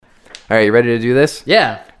All right, you ready to do this?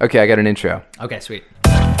 Yeah. Okay, I got an intro. Okay, sweet.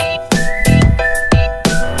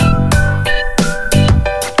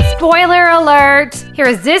 Spoiler alert! Here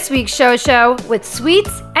is this week's show with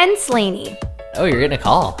Sweets and Slaney. Oh, you're getting a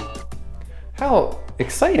call. How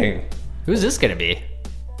exciting. Who's this going to be?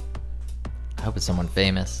 I hope it's someone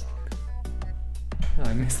famous. Oh,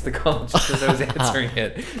 I missed the call just as I was answering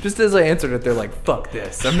it. Just as I answered it, they're like, fuck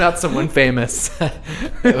this. I'm not someone famous.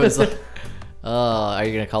 It was like, are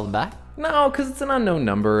you going to call them back? No, because it's an unknown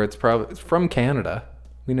number. It's from Canada.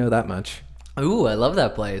 We know that much. Ooh, I love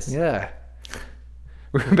that place. Yeah.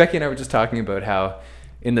 Becky and I were just talking about how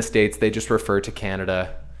in the States they just refer to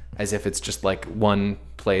Canada as if it's just like one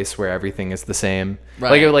place where everything is the same.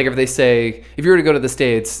 Right. Like if they say, if you were to go to the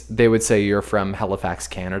States, they would say you're from Halifax,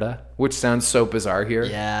 Canada, which sounds so bizarre here.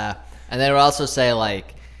 Yeah. And they would also say,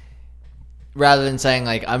 like, rather than saying,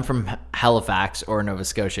 like, I'm from Halifax or Nova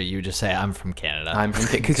Scotia, you would just say, I'm from Canada. I'm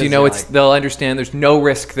from because you know it's like, they'll understand there's no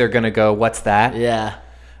risk they're going to go, what's that? Yeah.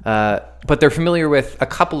 But they're familiar with a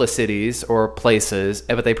couple of cities or places,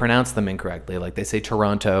 but they pronounce them incorrectly. Like they say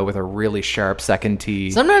Toronto with a really sharp second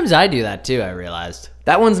T. Sometimes I do that too, I realized.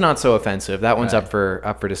 That one's not so offensive. That one's Right.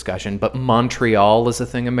 up for discussion. But Montreal is a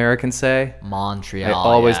thing Americans say. Montreal. I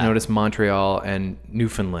always yeah. notice Montreal and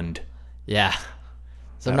Newfoundland. Yeah.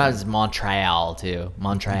 Sometimes it's Montreal too.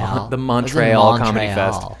 Montreal. The Montreal Montreal Comedy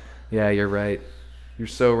Fest. Yeah, you're right. You're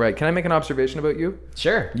so right. Can I make an observation about you?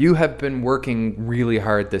 Sure. You have been working really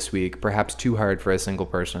hard this week, perhaps too hard for a single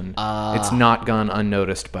person. It's not gone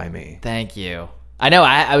unnoticed by me. Thank you. I know.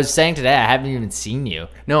 I was saying today, I haven't even seen you.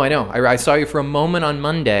 No, I know. I saw you for a moment on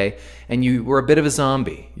Monday, and you were a bit of a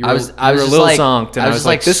zombie. You were, I was you were a just little like- zonked, and I I was was just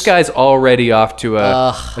like, like, this guy's already off to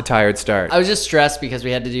a tired start. I was just stressed because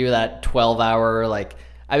we had to do that 12-hour, like,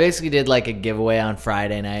 I basically did like a giveaway on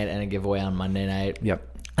Friday night and a giveaway on Monday night. Yep.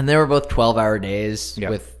 And they were both 12-hour days Yep.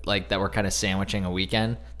 with like that were kind of sandwiching a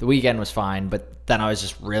weekend. The weekend was fine, but then I was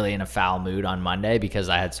just really in a foul mood on Monday because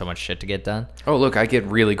I had so much shit to get done. Oh, look, I get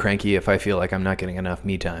really cranky if I feel like I'm not getting enough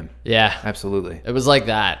me time. Yeah. Absolutely. It was like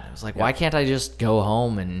that. It was like, why can't I just go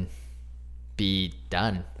home and be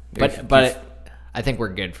done? But I think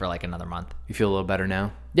we're good for like another month. You feel a little better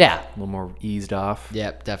now? Yeah. A little more eased off?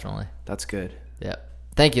 Yep, definitely. That's good. Yep.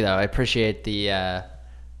 Thank you, though. I appreciate the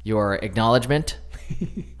your acknowledgement.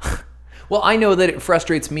 Well, I know that it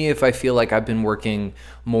frustrates me if I feel like I've been working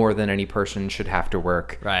more than any person should have to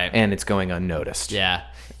work. Right. And it's going unnoticed. Yeah.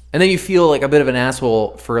 And then you feel like a bit of an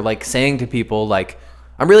asshole for like saying to people like,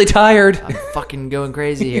 I'm really tired. I'm fucking going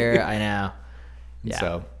crazy here. I know. Yeah.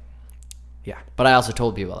 So, yeah. But I also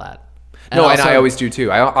told people that. And I always do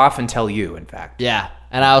too. I often tell you, in fact. Yeah.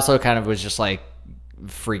 And I also kind of was just like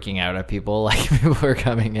freaking out at people. Like people were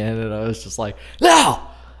coming in and I was just like, no,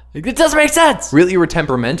 it doesn't make sense. Really, you were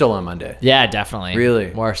temperamental on Monday. Yeah, definitely.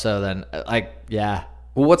 Really? More so than like, yeah.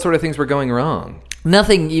 Well, what sort of things were going wrong?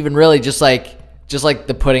 Nothing even really, just like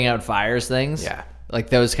the putting out fires things. Yeah. Like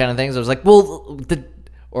those kind of things. I was like, well,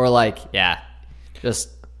 or like, yeah, just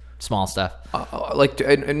small stuff. I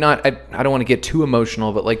don't want to get too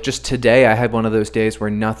emotional, but like just today I had one of those days where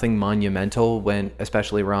nothing monumental went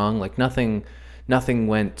especially wrong. Like nothing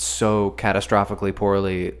went so catastrophically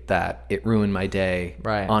poorly that it ruined my day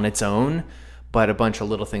Right. on its own. But a bunch of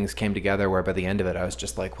little things came together where by the end of it, I was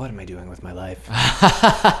just like, what am I doing with my life?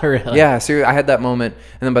 Really? Yeah, so I had that moment.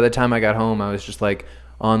 And then by the time I got home, I was just like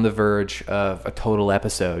on the verge of a total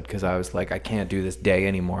episode because I was like, I can't do this day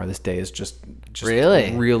anymore. This day is just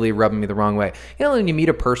really rubbing me the wrong way. You know, when you meet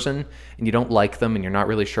a person and you don't like them and you're not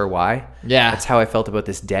really sure why? Yeah. That's how I felt about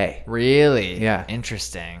this day. Really? Yeah.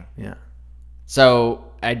 Interesting. Yeah.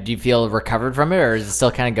 So, do you feel recovered from it, or is it still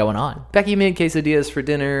kind of going on? Becky made quesadillas for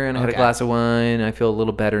dinner, and I had a Okay. glass of wine. I feel a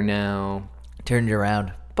little better now. Turned it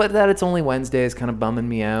around. But that it's only Wednesday is kind of bumming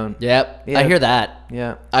me out. Yep. Yeah. I hear that.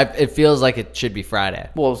 Yeah. It feels like it should be Friday.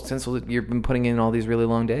 Well, since you've been putting in all these really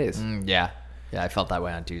long days. Yeah. Yeah, I felt that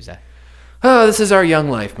way on Tuesday. Oh, this is our young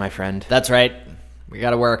life, my friend. That's right. We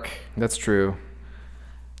got to work. That's true.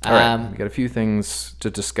 All right. We got a few things to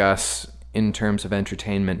discuss in terms of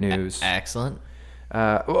entertainment news. Excellent.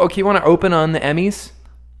 Okay, you want to open on the Emmys?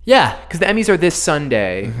 Yeah. Because the Emmys are this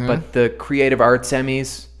Sunday, but the Creative Arts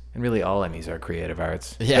Emmys, and really all Emmys are creative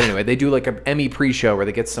arts. Yeah. But anyway, they do like an Emmy pre-show where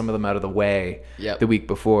they get some of them out of the way Yep. the week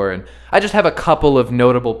before. And I just have a couple of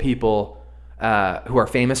notable people who are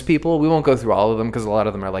famous people. We won't go through all of them because a lot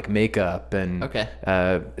of them are like makeup and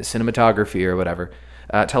cinematography or whatever,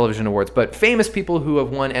 television awards. But famous people who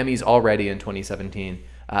have won Emmys already in 2017.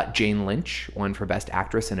 Jane Lynch won for Best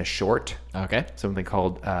Actress in a Short. Okay. Something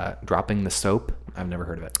called Dropping the Soap. I've never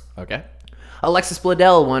heard of it. Okay. Alexis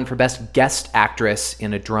Bledel won for Best Guest Actress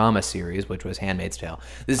in a Drama Series, which was Handmaid's Tale.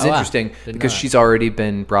 This is interesting because she's already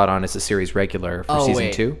been brought on as a series regular for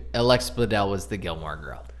season 2. Alexis Bledel was the Gilmore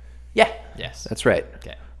Girl. Yeah. Yes. That's right.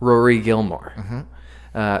 Okay. Rory Gilmore.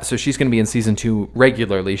 Mm-hmm. So she's going to be in season 2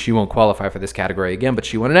 regularly. She won't qualify for this category again, but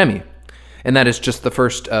she won an Emmy. And that is just the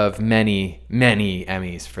first of many, many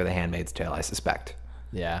Emmys for The Handmaid's Tale, I suspect.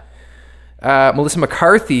 Yeah. Melissa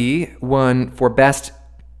McCarthy won for Best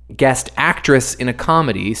Guest Actress in a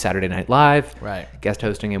Comedy, Saturday Night Live. Right. Guest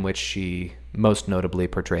hosting in which she most notably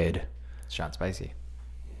portrayed Sean Spicy.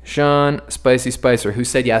 Sean Spicy Spicer, who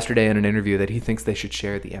said yesterday in an interview that he thinks they should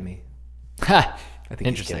share the Emmy. Ha! I think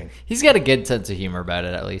interesting. He's got a good sense of humor about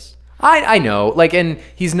it, at least. I know. Like, and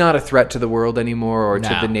he's not a threat to the world anymore or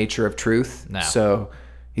to the nature of truth. No. So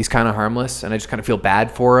he's kind of harmless, and I just kind of feel bad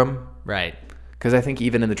for him. Right. Because I think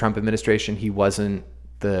even in the Trump administration, he wasn't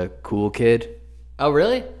the cool kid. Oh,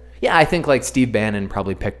 really? Yeah, I think like Steve Bannon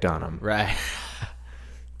probably picked on him. Right.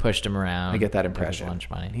 Pushed him around. I get that impression. Lunch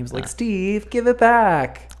money. And he was like, Steve, give it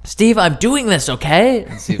back. Steve, I'm doing this, okay?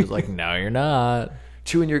 And Steve was like, no, you're not.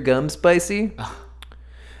 Chewing your gum, Spicy?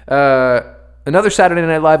 Another Saturday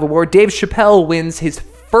Night Live award. Dave Chappelle wins his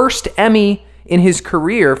first Emmy in his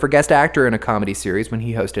career for Guest Actor in a Comedy Series when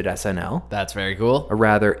he hosted SNL. That's very cool. A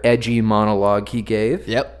rather edgy monologue he gave.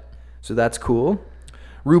 Yep. So that's cool.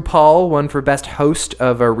 RuPaul won for Best Host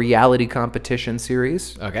of a Reality Competition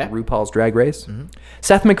Series. Okay. RuPaul's Drag Race. Mm-hmm.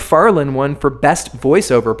 Seth MacFarlane won for Best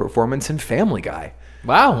Voiceover Performance in Family Guy.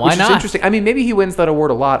 Wow, why which not? Is interesting. I mean, maybe he wins that award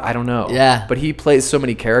a lot. I don't know. Yeah. But he plays so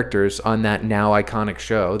many characters on that now iconic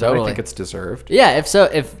show that I think it's deserved. Yeah,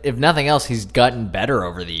 if nothing else, he's gotten better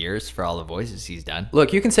over the years for all the voices he's done.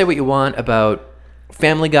 Look, you can say what you want about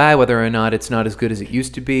Family Guy, whether or not it's not as good as it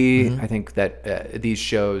used to be. Mm-hmm. I think that these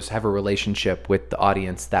shows have a relationship with the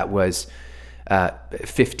audience that was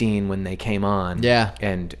 15 when they came on,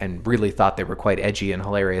 and really thought they were quite edgy and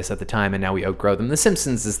hilarious at the time, and now we outgrow them. The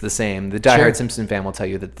Simpsons is the same. The diehard Simpson fan will tell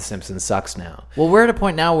you that The Simpsons sucks now. Well, we're at a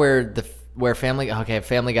point now where Family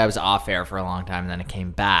Guy was off air for a long time, and then it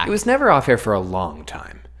came back. It was never off air for a long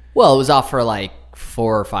time. Well, it was off for like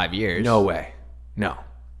 4 or 5 years. No way. No.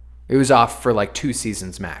 It was off for like 2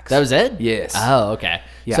 seasons max. That was it? Yes. Oh, okay.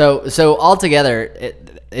 Yeah. So altogether,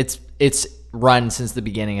 it's run since the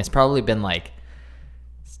beginning. It's probably been like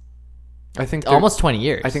I think almost 20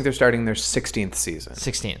 years. I think they're starting their 16th season.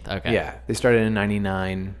 16th, okay. Yeah, they started in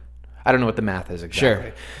 99. I don't know what the math is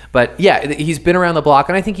exactly. Sure. But yeah, he's been around the block,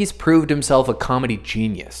 and I think he's proved himself a comedy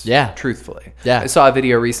genius. Yeah. Truthfully. Yeah. I saw a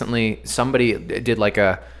video recently. Somebody did like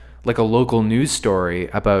a local news story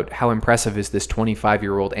about how impressive is this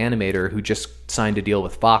 25-year-old animator who just signed a deal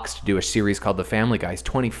with Fox to do a series called The Family Guy. He's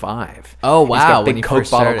 25. Oh, wow. He's got When big he Coke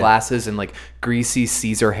first bottle started. glasses and like greasy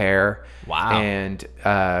Caesar hair. Wow. And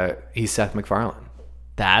he's Seth MacFarlane.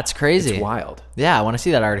 That's crazy. It's wild. Yeah, I want to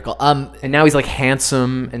see that article. And now he's like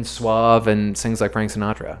handsome and suave and sings like Frank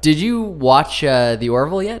Sinatra. Did you watch The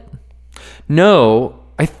Orville yet? No.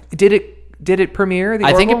 Did it premiere?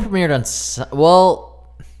 I think it premiered on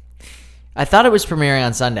I thought it was premiering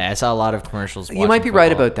on Sunday. I saw a lot of commercials. You might be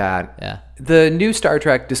right about that. Yeah. The new Star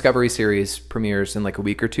Trek Discovery series premieres in like a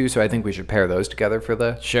week or two, so I think we should pair those together for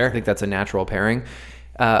the... Sure. I think that's a natural pairing.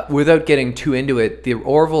 Without getting too into it, The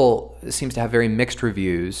Orville seems to have very mixed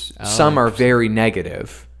reviews. Some are very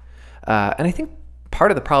negative. And I think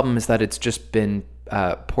part of the problem is that it's just been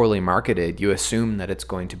poorly marketed. You assume that it's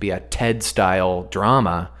going to be a TED-style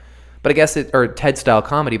drama, but I guess or TED-style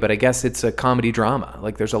comedy, but I guess it's a comedy drama.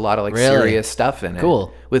 Like there's a lot of serious stuff in it.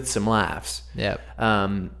 Cool. With some laughs. Yep.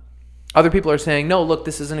 Other people are saying, no, look,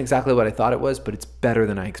 this isn't exactly what I thought it was, but it's better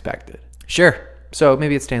than I expected. Sure. So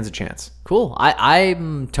maybe it stands a chance. Cool.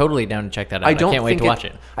 I'm totally down to check that out. I can't wait to watch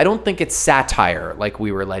it. I don't think it's satire like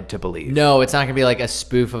we were led to believe. No, it's not going to be like a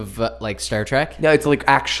spoof of like Star Trek. No, it's like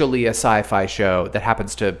actually a sci-fi show that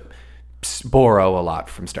happens to borrow a lot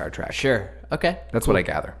from Star Trek. Sure. Okay. That's what I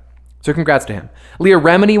gather. So congrats to him. Leah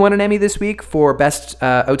Remini won an Emmy this week for Best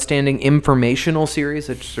Outstanding Informational Series.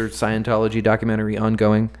 It's sort of Scientology documentary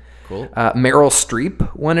ongoing. Cool. Meryl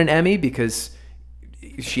Streep won an Emmy because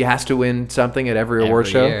she has to win something at every award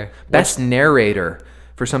show. Year. Best Narrator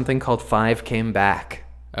for something called Five Came Back.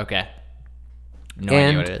 Okay. No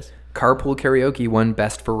idea what it is. Carpool Karaoke won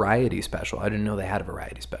Best Variety Special. I didn't know they had a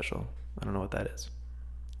variety special. I don't know what that is.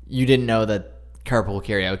 You didn't know that Carpool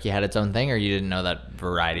Karaoke had its own thing, or you didn't know that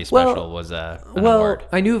Variety Special was an award?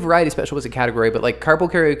 I knew Variety Special was a category, but like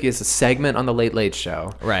Carpool Karaoke is a segment on the Late Late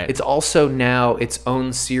Show. Right. It's also now its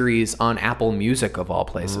own series on Apple Music of all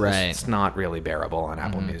places. Right. It's not really bearable on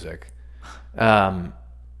Apple Music.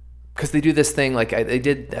 because they do this thing like they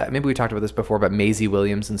did. Maybe we talked about this before, but Maisie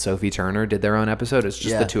Williams and Sophie Turner did their own episode. It's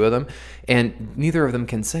just the two of them, and neither of them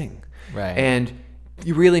can sing. Right. And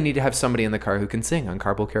you really need to have somebody in the car who can sing on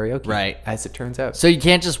carpool karaoke. Right. As it turns out. So you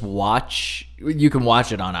can't just watch. You can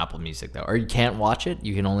watch it on Apple Music though, or you can't watch it.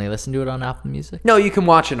 You can only listen to it on Apple Music. No, you can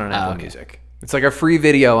watch it on Apple Music. It's like a free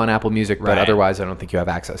video on Apple Music, but otherwise I don't think you have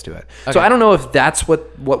access to it. Okay. So I don't know if that's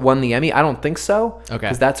what won the Emmy. I don't think so. Okay.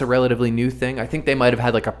 Because that's a relatively new thing. I think they might have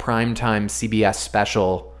had like a primetime CBS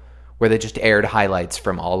special where they just aired highlights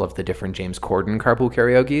from all of the different James Corden carpool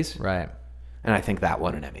karaoke's. Right. And I think that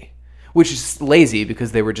won an Emmy. Which is lazy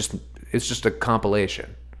because it's just a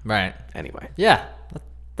compilation. Right. Anyway. Yeah.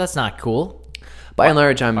 That's not cool. By and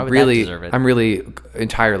large, I'm really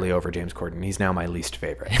entirely over James Corden. He's now my least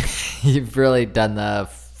favorite. You've really done the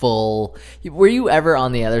full. Were you ever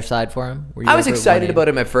on the other side for him? I was excited about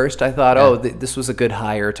him at first. I thought, this was a good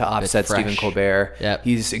hire to offset Stephen Colbert. Yep.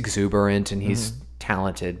 He's exuberant and he's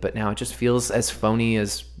talented, but now it just feels as phony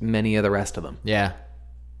as many of the rest of them. Yeah.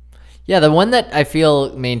 Yeah, the one that I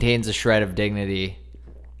feel maintains a shred of dignity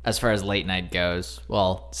as far as late night goes.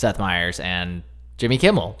 Well, Seth Meyers and Jimmy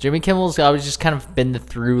Kimmel. Jimmy Kimmel's always just kind of been the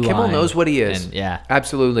through line. Kimmel knows what he is. And, yeah.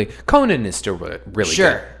 Absolutely. Conan is still really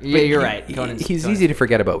good. Yeah, you're right. He's easy to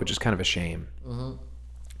forget about, which is kind of a shame. Mm-hmm.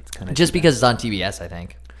 It's kind of just because it's on TBS, I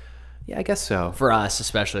think. Yeah, I guess so. For us,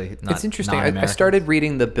 especially. It's interesting. I started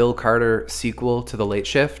reading the Bill Carter sequel to The Late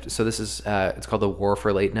Shift. So this is, it's called The War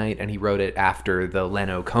for Late Night, and he wrote it after the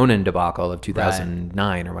Leno-Conan debacle of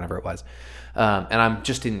 2009 or whatever it was. And I'm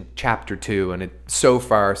just in chapter 2, and it so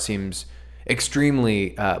far seems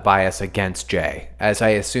extremely biased against Jay, as I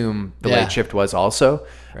assume The Late Shift was also.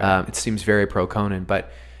 Right. It seems very pro-Conan,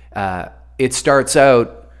 but it starts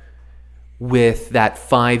out with that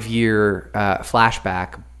 5-year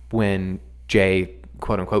flashback when Jay,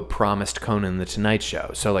 quote unquote, promised Conan the Tonight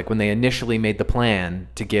Show. So like when they initially made the plan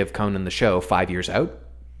to give Conan the show 5 years out,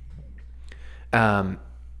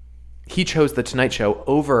 he chose the Tonight Show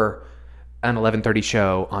over an 11:30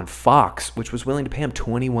 show on Fox, which was willing to pay him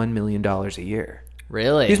 $21 million a year.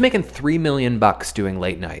 Really? He was making $3 million doing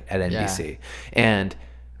late night at NBC. Yeah. And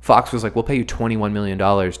Fox was like, we'll pay you $21 million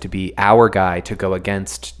to be our guy to go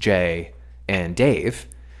against Jay and Dave.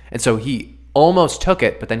 And so he almost took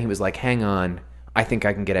it, but then he was like, hang on, I think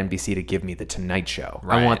I can get NBC to give me the Tonight Show.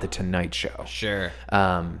 Right. I want the Tonight Show. Sure.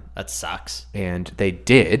 That sucks. And they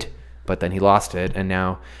did, but then he lost it. And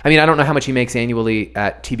now, I mean, I don't know how much he makes annually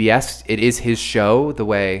at TBS. It is his show, the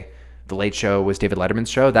way The Late Show was David Letterman's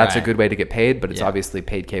show. That's a good way to get paid, but it's obviously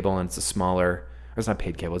paid cable, and it's a smaller, or it's not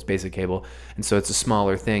paid cable, it's basic cable. And so it's a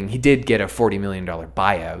smaller thing. He did get a $40 million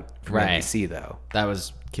buyout from NBC, though. That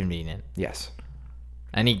was convenient. Yes.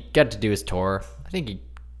 And he got to do his tour. I think he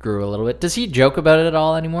grew a little bit. Does he joke about it at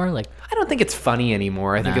all anymore? Like, I don't think it's funny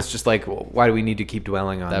anymore. I think it's just like, well, why do we need to keep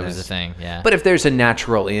dwelling on this? That was the thing, yeah. But if there's a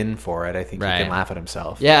natural in for it, I think he can laugh at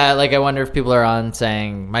himself. Yeah, like I wonder if people are on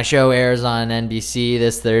saying, my show airs on NBC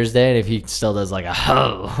this Thursday, and if he still does like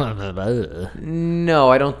a No,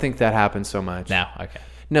 I don't think that happens so much. No, okay.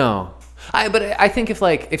 No. But I think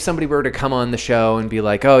if somebody were to come on the show and be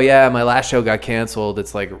like, oh yeah, my last show got canceled,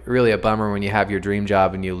 it's like really a bummer when you have your dream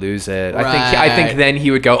job and you lose it. Right. I think then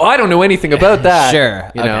he would go, oh, I don't know anything about that.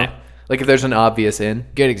 Sure. You know? Like if there's an obvious in.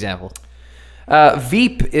 Good example.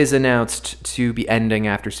 Veep is announced to be ending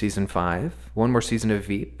after season 5. One more season of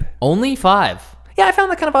Veep. Only 5. Yeah, I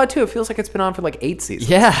found that kind of odd too. It feels like it's been on for like 8 seasons.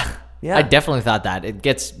 Yeah. I definitely thought that. It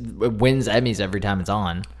wins Emmys every time it's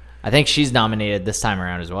on. I think she's nominated this time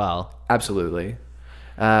around as well. Absolutely.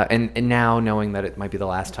 And now knowing that it might be the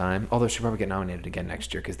last time, although she'll probably get nominated again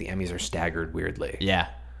next year because the Emmys are staggered weirdly. Yeah.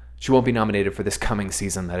 She won't be nominated for this coming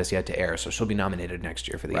season that is yet to air, so she'll be nominated next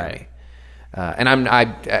year for the Emmy. And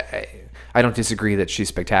I don't disagree that she's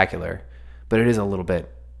spectacular, but it is a little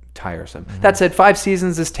bit tiresome. Mm-hmm. That said, 5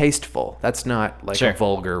 seasons is tasteful. That's not like a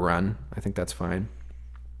vulgar run. I think that's fine.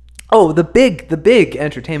 Oh, the big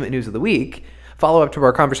entertainment news of the week. Follow up to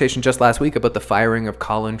our conversation just last week about the firing of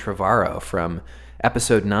Colin Trevorrow from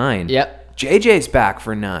episode 9. Yep. JJ's back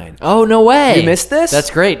for 9. Oh, no way. You missed this? That's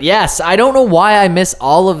great. Yes. I don't know why I miss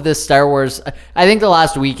all of this Star Wars. I think the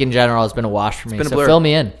last week in general has been a wash for me. So fill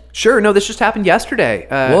me in. Sure. No, this just happened yesterday.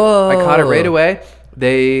 Whoa. I caught it right away.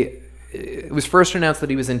 it was first announced that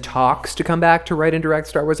he was in talks to come back to write and direct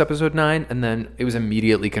Star Wars Episode 9, and then it was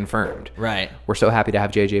immediately confirmed. Right. We're so happy to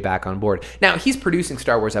have JJ back on board. Now, he's producing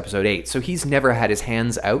Star Wars Episode 8, so he's never had his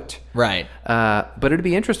hands out. Right. But it'd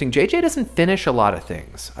be interesting. JJ doesn't finish a lot of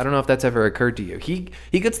things. I don't know if that's ever occurred to you.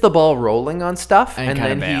 He gets the ball rolling on stuff, and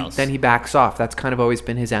then he backs off. That's kind of always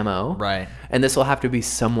been his MO. Right. And this will have to be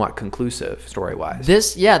somewhat conclusive story-wise.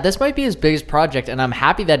 This might be his biggest project, and I'm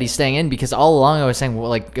happy that he's staying in, because all along I was saying, well,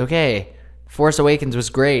 like, okay, Force Awakens was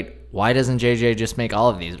great. Why doesn't JJ just make all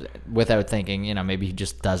of these without thinking, maybe he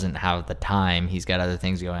just doesn't have the time. He's got other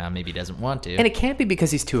things going on. Maybe he doesn't want to. And it can't be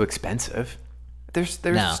because he's too expensive. There's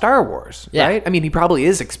Star Wars, right? I mean, he probably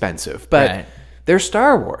is expensive, but there's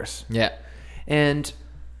Star Wars. Yeah. And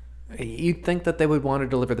you'd think that they would want to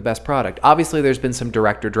deliver the best product. Obviously, there's been some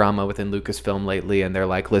director drama within Lucasfilm lately, and they're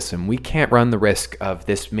like, listen, we can't run the risk of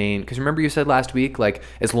this main... Because remember you said last week, like,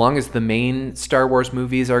 as long as the main Star Wars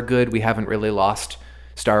movies are good, we haven't really lost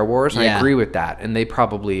Star Wars. Yeah. I agree with that, and they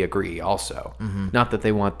probably agree also. Mm-hmm. Not that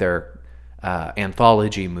they want their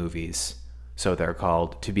anthology movies, so they're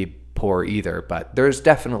called, to be poor either, but there's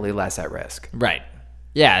definitely less at risk. Right.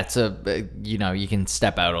 Yeah, it's you can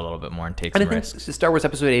step out a little bit more and take some risks. I think Star Wars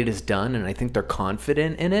Episode 8 is done, and I think they're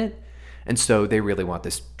confident in it, and so they really want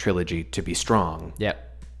this trilogy to be strong.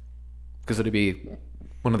 Yep. Because it'll be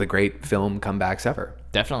one of the great film comebacks ever.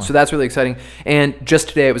 Definitely. So that's really exciting. And just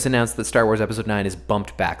today it was announced that Star Wars Episode 9 is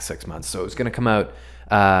bumped back 6 months. So it's going to come out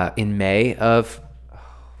in May of...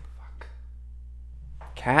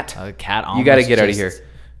 Cat? Cat almost you got to get out of here.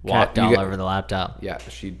 Walked all over the laptop. Yeah,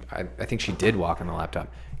 I think she did walk on the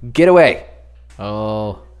laptop. Get away.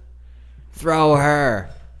 Oh. Throw her.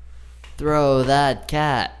 Throw that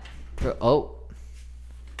cat.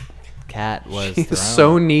 Cat was She's thrown.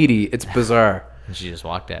 So needy. It's bizarre. And she just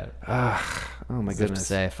walked out. Oh my goodness. To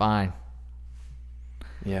say, fine.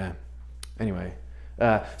 Yeah. Anyway.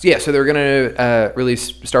 So they're going to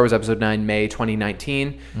release Star Wars Episode 9 May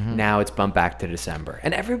 2019. Mm-hmm. Now it's bumped back to December.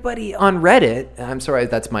 And everybody on Reddit, I'm sorry,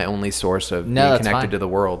 that's my only source of being connected to the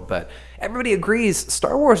world, but everybody agrees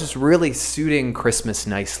Star Wars is really suiting Christmas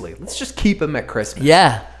nicely. Let's just keep them at Christmas.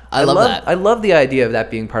 Yeah, I love that. I love the idea of that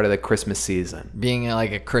being part of the Christmas season. Being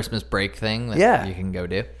like a Christmas break thing that you can go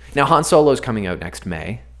do. Now, Han Solo's coming out next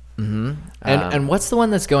May. Mm-hmm. And what's the one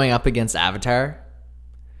that's going up against Avatar?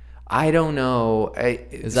 I don't know.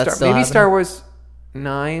 Is that still maybe happening? Star Wars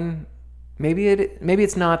 9? Maybe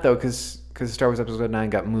it's not though, because Star Wars Episode 9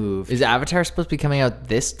 got moved. Is Avatar supposed to be coming out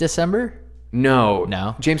this December?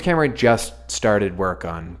 No. James Cameron just started work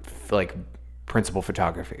on principal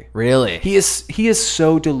photography. Really? He is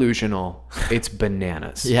so delusional. It's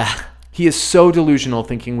bananas. Yeah. He is so delusional,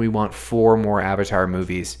 thinking we want 4 more Avatar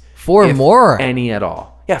movies. 4 more? Any at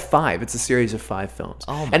all. Yeah, 5. It's a series of 5 films.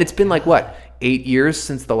 Oh and it's been like, what, 8 years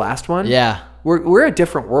since the last one? Yeah. We're a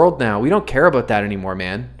different world now. We don't care about that anymore,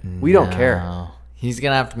 man. We don't care. He's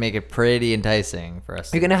going to have to make it pretty enticing for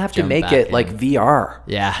us. You're going to have to make it like VR.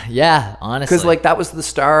 Yeah, honestly. Because that was the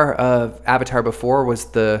star of Avatar before was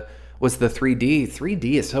the 3D.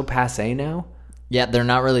 3D is so passé now. Yeah, they're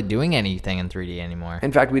not really doing anything in 3D anymore.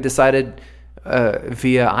 In fact, we decided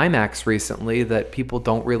via IMAX recently that people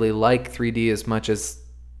don't really like 3D as much as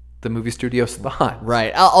the movie studios thought.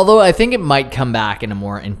 Right. Although I think it might come back in a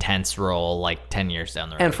more intense role like 10 years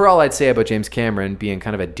down the road. And for all I'd say about James Cameron being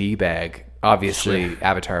kind of a D-bag, obviously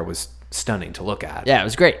Avatar was stunning to look at. Yeah, it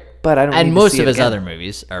was great. But I don't And most of his other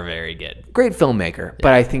movies are very good. Great filmmaker,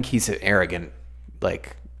 but I think he's an arrogant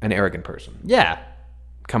person. Yeah.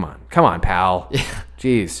 Come on, pal. Yeah.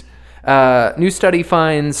 Jeez. New study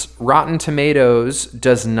finds Rotten Tomatoes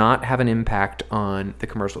does not have an impact on the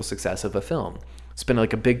commercial success of a film. It's been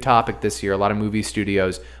like a big topic this year. A lot of movie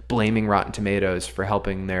studios blaming Rotten Tomatoes for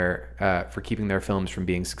helping for keeping their films from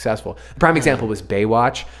being successful. The prime example was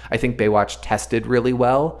Baywatch. I think Baywatch tested really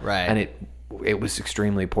well, right? And it was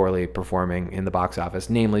extremely poorly performing in the box office,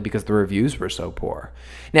 namely because the reviews were so poor.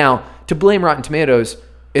 Now, to blame Rotten Tomatoes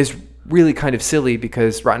is really kind of silly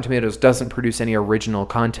because Rotten Tomatoes doesn't produce any original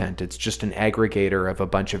content. It's just an aggregator of a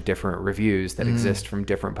bunch of different reviews that exist from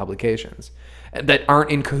different publications that aren't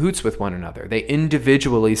in cahoots with one another. They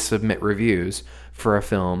individually submit reviews for a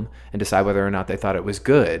film and decide whether or not they thought it was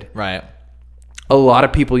good. Right. A lot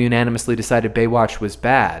of people unanimously decided Baywatch was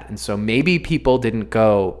bad. And so maybe people didn't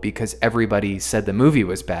go because everybody said the movie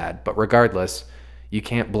was bad. But regardless, you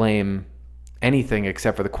can't blame anything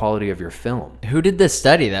except for the quality of your film. Who did this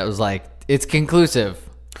study that was like, it's conclusive?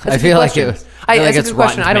 That's I feel like it was. That's a good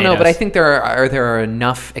question. I don't know, but I think there are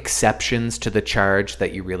enough exceptions to the charge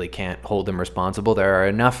that you really can't hold them responsible. There are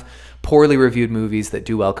enough poorly reviewed movies that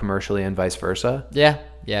do well commercially and vice versa. Yeah,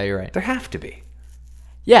 you're right. There have to be.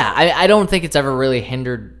 Yeah, I don't think it's ever really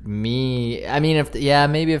hindered me. I mean,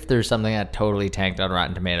 maybe if there's something that totally tanked on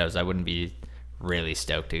Rotten Tomatoes, I wouldn't be really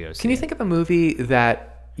stoked to go see. Can you think of a movie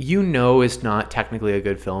that is not technically a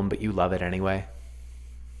good film, but you love it anyway?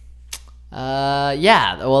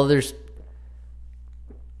 Yeah. Well, there's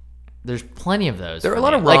plenty of those. There are a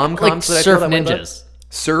lot of rom-coms that Surf I feel that way about. Ninjas.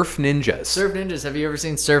 Surf Ninjas. Surf Ninjas. Have you ever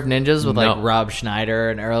seen Surf Ninjas with like Rob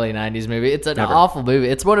Schneider, an early 90s movie? It's an Never. awful movie.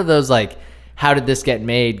 It's one of those like, how did this get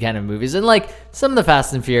made kind of movies. And like some of the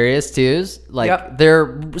Fast and Furious too, like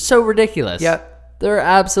they're so ridiculous. Yep. They're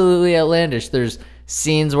absolutely outlandish. There's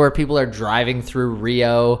scenes where people are driving through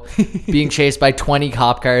Rio being chased by 20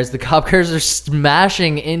 cop cars. The cop cars are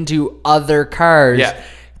smashing into other cars,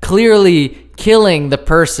 clearly killing the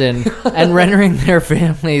person and rendering their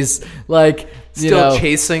families like still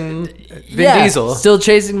chasing Vin Diesel. Still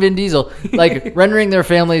chasing Vin Diesel. Like rendering their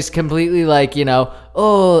families completely like, the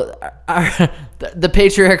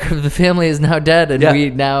patriarch of the family is now dead and we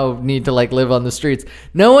now need to like live on the streets.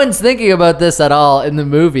 No one's thinking about this at all in the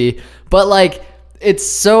movie, but like it's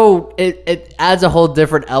so it adds a whole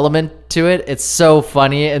different element to it. It's so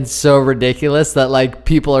funny and so ridiculous that like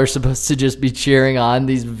people are supposed to just be cheering on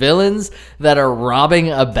these villains that are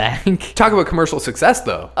robbing a bank. Talk about commercial success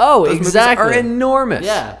though. Oh, those exactly. movies are enormous.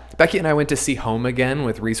 Yeah. Becky and I went to see Home Again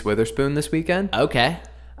with Reese Witherspoon this weekend. Okay.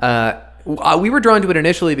 We were drawn to it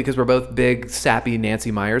initially because we're both big sappy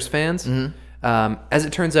Nancy Meyers fans. Mm-hmm. As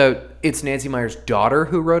it turns out, it's Nancy Meyers' daughter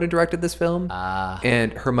who wrote and directed this film,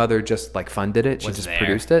 and her mother just like funded it. She just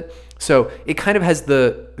produced it. So it kind of has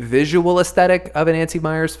the visual aesthetic of a Nancy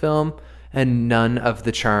Meyers film and none of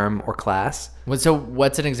the charm or class. So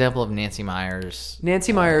what's an example of Nancy Meyers?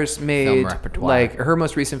 Nancy Meyers made like her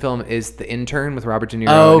most recent film is The Intern with Robert De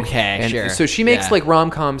Niro. Okay, sure. So she makes like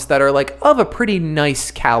rom-coms that are like of a pretty nice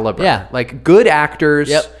caliber. Yeah. Like good actors.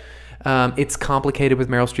 Yep. It's Complicated with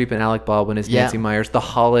Meryl Streep and Alec Baldwin as Nancy Meyers. The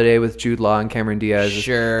Holiday with Jude Law and Cameron Diaz.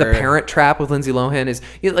 Sure. The Parent Trap with Lindsay Lohan is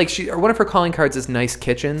one of her calling cards is Nice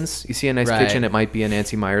Kitchens. You see a nice kitchen, it might be a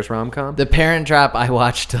Nancy Meyers rom-com. The Parent Trap I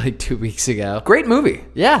watched like 2 weeks ago. Great movie.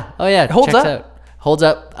 Yeah. Oh yeah. It holds up. Holds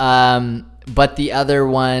up. But the other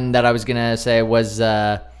one that I was gonna say was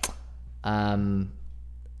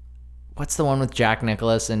what's the one with Jack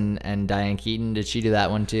Nicklaus and Diane Keaton? Did she do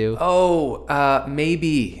that one too? Oh,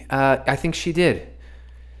 maybe. I think she did.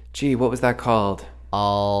 Gee, what was that called?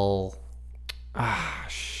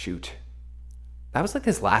 Shoot. That was like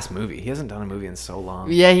his last movie. He hasn't done a movie in so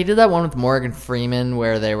long. Yeah, he did that one with Morgan Freeman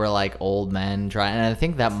where they were like old men trying. And I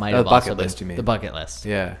think that might have also been you mean? The Bucket List.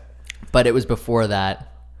 Yeah. But it was before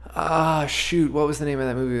that. Shoot. What was the name of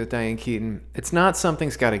that movie with Diane Keaton? It's not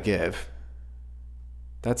Something's Gotta Give.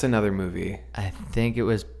 That's another movie. I think it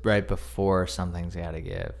was right before Something's Gotta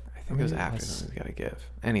Give. I think it was after Something's Gotta Give.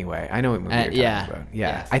 Anyway, I know what movie you're talking about.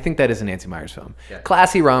 Yeah, I think that is a Nancy Meyers film. Yeah.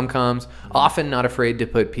 Classy rom-coms, often not afraid to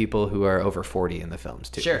put people who are over 40 in the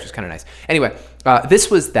films too, which is kind of nice. Anyway,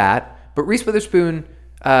 this was that, but Reese Witherspoon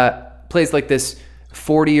plays like this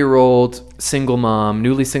 40-year-old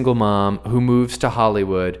newly single mom who moves to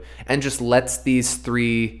Hollywood and just lets these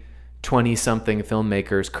 3 20-something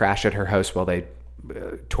filmmakers crash at her house while they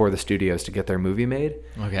tour the studios to get their movie made.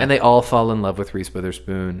 Okay. And they all fall in love with Reese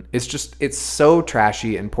Witherspoon. It's so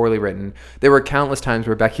trashy and poorly written. There were countless times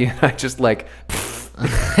where Becky and I just like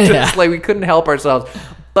like we couldn't help ourselves.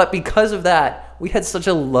 But because of that, we had such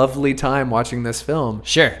a lovely time watching this film.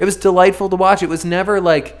 Sure. It was delightful to watch. It was never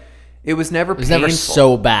painful. It was never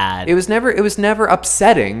so bad. It was never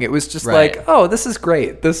upsetting. It was just like, oh, this is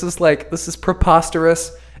great. This is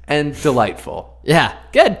preposterous and delightful. Yeah.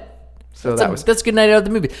 Good. So that's a good night out of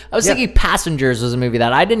the movie. I was thinking Passengers was a movie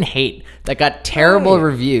that I didn't hate, that got terrible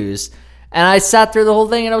reviews. And I sat through the whole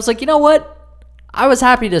thing and I was like, you know what? I was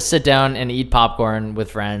happy to sit down and eat popcorn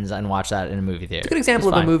with friends and watch that in a movie theater. It's a good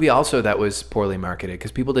example of a movie also that was poorly marketed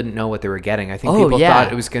because people didn't know what they were getting. I think people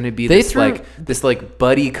thought it was going to be this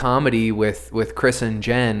buddy comedy with Chris and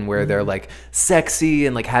Jen where they're like sexy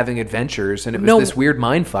and like having adventures, and it was this weird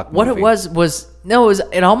mindfuck movie. What it was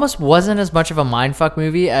it almost wasn't as much of a mindfuck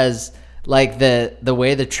movie as like the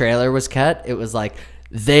way the trailer was cut. It was like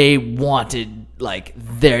they wanted, like,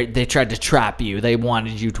 they tried to trap you. They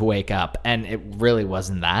wanted you to wake up. And it really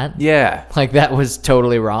wasn't that. Yeah. Like, that was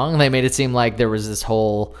totally wrong. They made it seem like there was this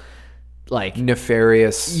whole, like...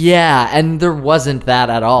 nefarious... Yeah, and there wasn't that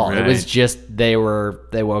at all. Right. It was just they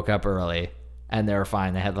woke up early, and they were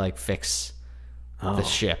fine. They had to, like, fix the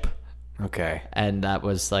ship. Okay. And that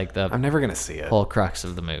was like I'm never going to see it. Whole crux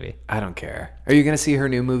of the movie. I don't care. Are you going to see her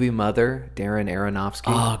new movie, Mother, Darren Aronofsky?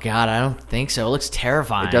 Oh, God, I don't think so. It looks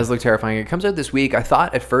terrifying. It does look terrifying. It comes out this week. I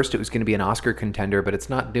thought at first it was going to be an Oscar contender, but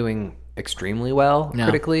it's not doing extremely well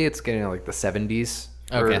critically. It's getting like the 70s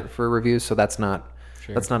for reviews, so that's not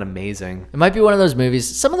amazing. It might be one of those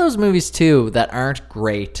movies. Some of those movies too that aren't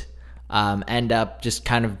great end up just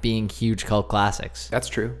kind of being huge cult classics. That's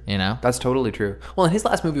true. You know? That's totally true. Well, and his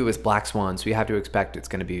last movie was Black Swan, so you have to expect it's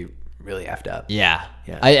going to be really effed up. Yeah.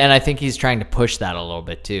 I think he's trying to push that a little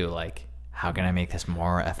bit too. Like, how can I make this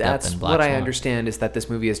more effed up than Black Swan? What I understand is that this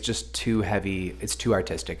movie is just too heavy. It's too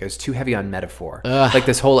artistic. It's too heavy on metaphor. Like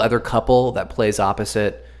this whole other couple that plays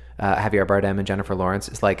opposite Javier Bardem and Jennifer Lawrence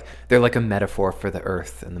is like, they're like a metaphor for the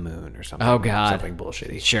earth and the moon or something. Oh, God. Something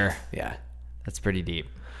bullshitty. Sure. Yeah. That's pretty deep.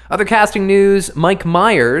 Other casting news, Mike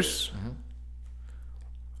Myers.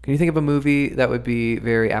 Can you think of a movie that would be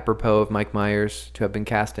very apropos of Mike Myers to have been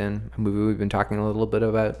cast in? A movie we've been talking a little bit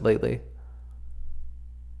about lately?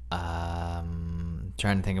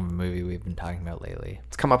 Trying to think of a movie we've been talking about lately.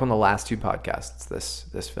 It's come up on the last 2 podcasts,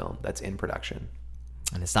 this film that's in production.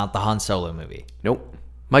 And it's not the Han Solo movie. Nope.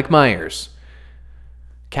 Mike Myers,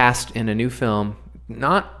 cast in a new film.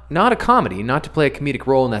 Not a comedy, not to play a comedic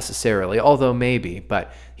role necessarily, although maybe,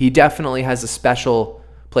 but he definitely has a special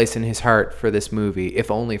place in his heart for this movie, if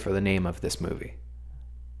only for the name of this movie.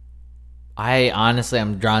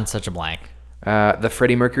 I'm drawing such a blank. The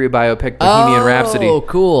Freddie Mercury biopic Bohemian Rhapsody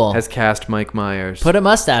cool. has cast Mike Myers. Put a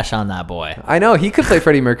mustache on that boy. I know, he could play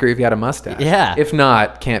Freddie Mercury if he had a mustache. Yeah. If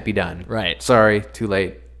not, can't be done. Right. Sorry, too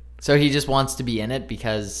late. So he just wants to be in it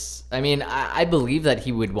because, I mean, I believe that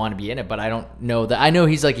he would want to be in it, but I don't know that. I know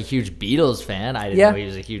he's like a huge Beatles fan. I didn't know he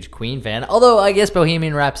was a huge Queen fan. Although I guess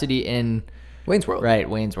Bohemian Rhapsody in Wayne's World. Right,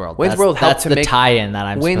 Wayne's World. Wayne's World helped that's to the make tie-in that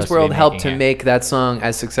I'm Wayne's supposed to World be helped to making make that song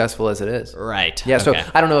as successful as it is. Right. Yeah, okay.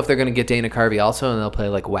 so I don't know if they're going to get Dana Carvey also and they'll play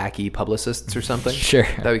like wacky publicists or something. Sure.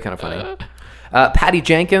 That'd be kind of funny. Patty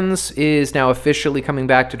Jenkins is now officially coming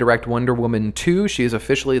back to direct Wonder Woman 2. She is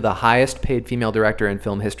officially the highest paid female director in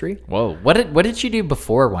film history. Whoa. What did she do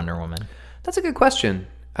before Wonder Woman? That's a good question.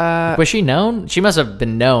 Was she known? She must have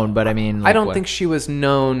been known, but I mean... I don't think she was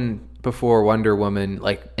known before Wonder Woman,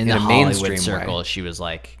 like in the a mainstream Hollywood circle, way. She was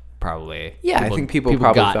like probably... Yeah, I think people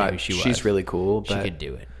probably thought she's she's really cool. But, she could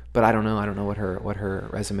do it. But I don't know. I don't know what her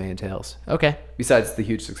resume entails. Okay. Besides the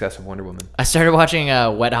huge success of Wonder Woman. I started watching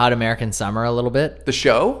Wet Hot American Summer a little bit. The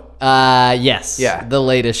show? Yes. Yeah. The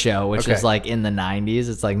latest show, which is like in the 90s.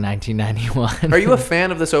 It's like 1991. Are you a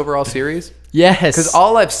fan of this overall series? Yes. Because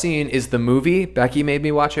all I've seen is the movie. Becky made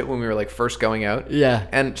me watch it when we were like first going out. Yeah.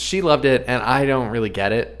 And she loved it, and I don't really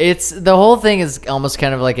get it. It's the whole thing is almost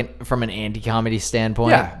kind of like from an anti-comedy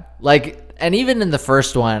standpoint. Yeah. Like, and even in the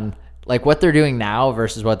first one, like what they're doing now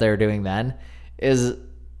versus what they were doing then is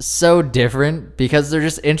so different because they're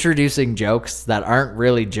just introducing jokes that aren't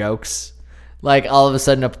really jokes. Like all of a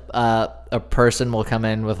sudden a person will come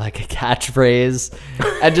in with like a catchphrase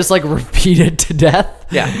and just like repeat it to death.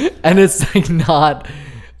 Yeah. And it's like not,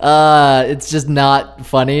 it's just not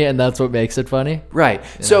funny, and that's what makes it funny. Right.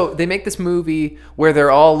 Yeah. So they make this movie where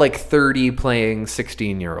they're all like 30 playing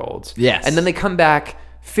 16-year-olds. Yes. And then they come back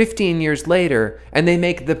 15 years later and they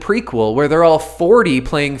make the prequel where they're all 40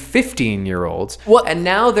 playing 15-year-olds. Well, and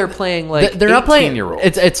now they're playing like they're not playing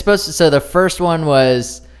 18-year-olds. It's supposed to, so the first one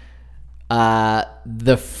was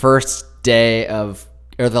the first day of,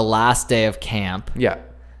 or the last day of camp. Yeah.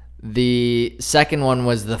 The second one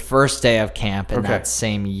was the first day of camp in that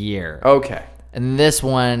same year. Okay. And this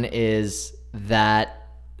one is that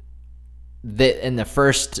in the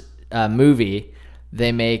first movie,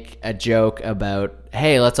 they make a joke about,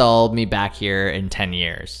 hey, let's all meet back here in 10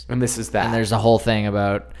 years. And this is that. And there's a whole thing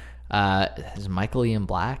about, is Michael Ian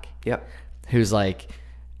Black? Yep. Who's like,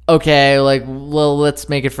 okay, like, well, let's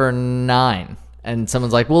make it for 9. And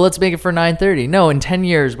someone's like, well, let's make it for 9:30. No, in 10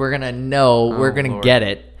 years, we're going to know, we're going to get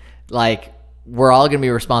it. Like, we're all going to be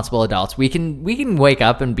responsible adults. We can wake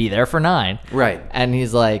up and be there for 9. Right. And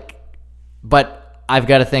he's like, but I've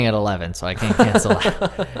got a thing at 11, so I can't cancel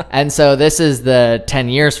that. And so this is the 10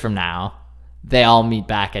 years from now. They all meet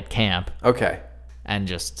back at camp. Okay. And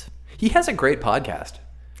just... He has a great podcast.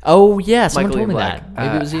 Oh, yeah. Someone Michael told me Black. that.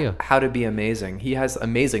 Maybe it was you. How to Be Amazing. He has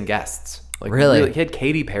amazing guests. Like, really? He had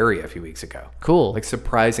Katy Perry a few weeks ago. Cool. Like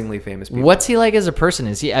surprisingly famous people. What's he like as a person?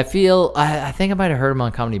 Is he? I think I might have heard him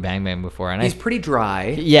on Comedy Bang Bang before. And he's pretty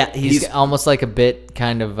dry. Yeah, he's almost like a bit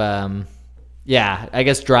kind of... yeah, I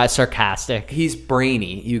guess dry, sarcastic. He's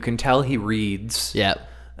brainy. You can tell he reads. Yep.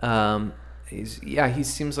 He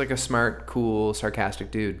seems like a smart, cool, sarcastic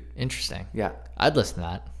dude. Interesting. Yeah. I'd listen to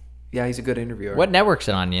that. Yeah, he's a good interviewer. What network's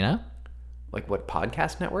it on, you know? Like what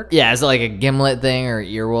podcast network? Yeah, is it like a Gimlet thing or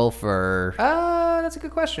Earwolf or... That's a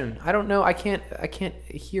good question. I don't know. I can't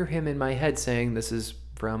hear him in my head saying this is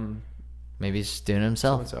from... Maybe he's just doing it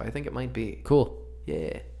himself. So I think it might be. Cool.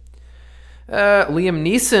 Yeah. Liam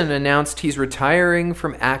Neeson announced he's retiring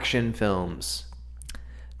from action films.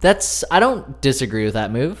 I don't disagree with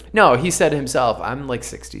that move. No, he said himself, I'm like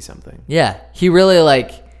 60-something. Yeah, he really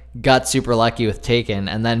got super lucky with Taken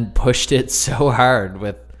and then pushed it so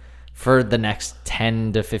hard for the next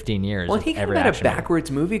 10 to 15 years. Well, he kind of had a backwards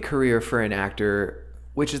movie career for an actor,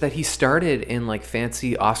 which is that he started in like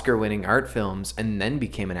fancy Oscar-winning art films and then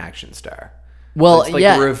became an action star. Well, it's like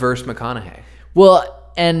the reverse McConaughey.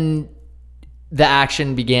 Well, and the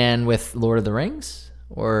action began with Lord of the Rings,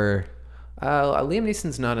 or Liam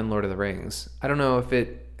Neeson's not in Lord of the Rings. I don't know if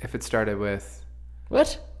it started with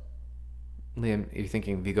what? Liam, are you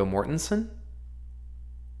thinking Viggo Mortensen?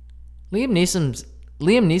 Liam Neeson's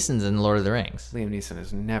in Lord of the Rings. Liam Neeson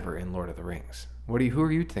is never in Lord of the Rings. Who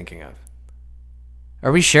are you thinking of?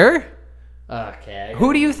 Are we sure? Okay.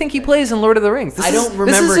 Who do you think he plays in Lord of the Rings? I don't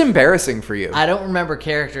remember. This is embarrassing for you. I don't remember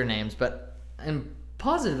character names, but I'm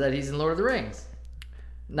positive that he's in Lord of the Rings.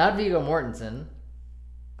 Not Viggo Mortensen.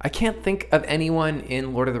 I can't think of anyone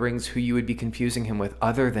in Lord of the Rings who you would be confusing him with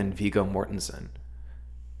other than Viggo Mortensen.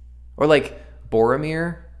 Or like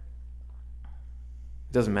Boromir.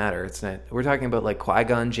 It doesn't matter. It's not. We're talking about like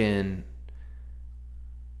Qui-Gon Jinn,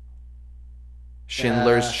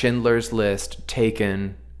 Schindler's List,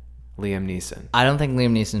 Taken, Liam Neeson. I don't think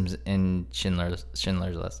Liam Neeson's in Schindler's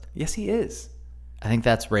List. Yes, he is. I think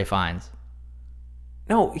that's Ray Fiennes.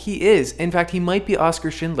 No, he is. In fact, he might be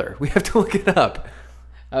Oscar Schindler. We have to look it up.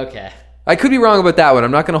 Okay. I could be wrong about that one.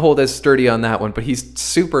 I'm not going to hold as sturdy on that one, but he's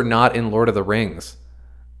super not in Lord of the Rings.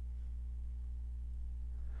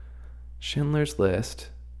 Schindler's List.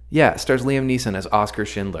 Yeah, stars Liam Neeson as Oscar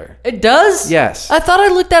Schindler. It does? Yes. I thought I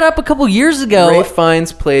looked that up a couple years ago. Ray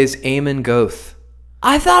Fiennes plays Eamon Goth.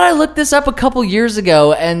 I thought I looked this up a couple years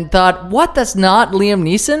ago and thought, what? That's not Liam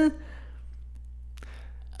Neeson?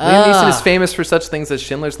 Liam Neeson is famous for such things as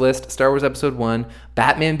Schindler's List, Star Wars Episode 1,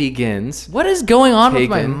 Batman Begins. What is going on Taken.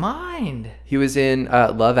 with my mind? He was in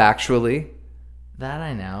Love Actually. That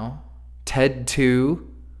I know. Ted 2.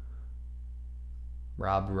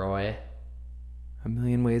 Rob Roy. A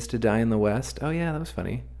Million Ways to Die in the West. Oh, yeah, that was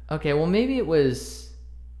funny. Okay, well, maybe it was...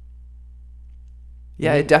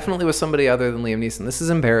 Yeah, it definitely was somebody other than Liam Neeson. This is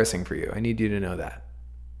embarrassing for you. I need you to know that.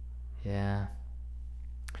 Yeah.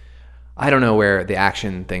 I don't know where the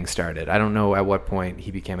action thing started. I don't know at what point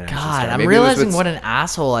he became an action star. God, I'm realizing what an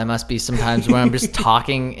asshole I must be sometimes when I'm just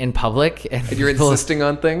talking in public. And you're insisting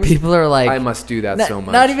on things? People are like... I must do that so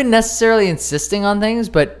much. Not even necessarily insisting on things,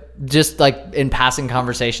 but just like in passing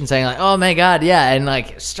conversation saying like, oh my God, yeah. And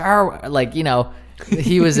like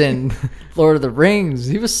he was in Lord of the Rings.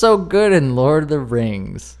 He was so good in Lord of the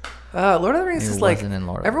Rings. Lord of the Rings is like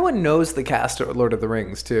everyone knows the cast of Lord of the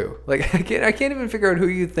Rings too. Like I can't even figure out who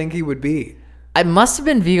you think he would be. I must have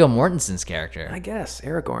been Viggo Mortensen's character. I guess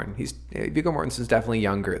Aragorn. Viggo Mortensen's definitely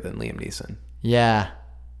younger than Liam Neeson. Yeah.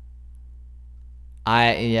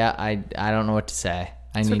 I don't know what to say.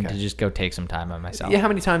 I need to just go take some time on myself. Yeah, how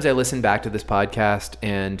many times I listen back to this podcast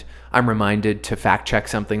and I'm reminded to fact check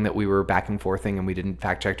something that we were back and forthing and we didn't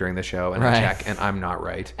fact check during the show, and I check and I'm not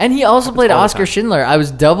right. And he also played Oscar Schindler. I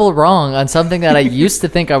was double wrong on something that I used to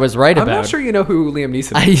think I was right about. I'm not sure you know who Liam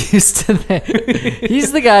Neeson is. I used to think.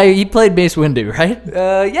 He's the guy, he played Mace Windu, right?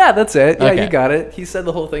 Yeah, that's it. Yeah, Okay. you got it. He said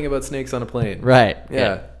the whole thing about snakes on a plane. Right.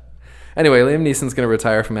 Yeah. Anyway, Liam Neeson's going to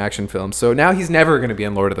retire from action films, so now he's never going to be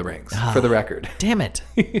in Lord of the Rings, for the record. Damn it.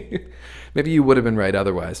 Maybe you would have been right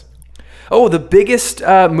otherwise. Oh, the biggest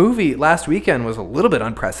movie last weekend was a little bit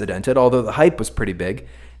unprecedented, although the hype was pretty big.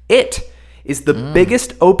 It is the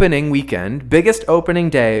biggest opening weekend, biggest opening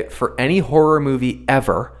day for any horror movie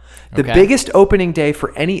ever. The biggest opening day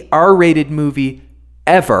for any R-rated movie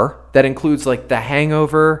ever. That includes like The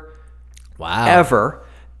Hangover. Wow. Ever.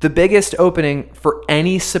 The biggest opening for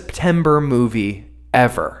any September movie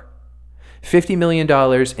ever. $50 million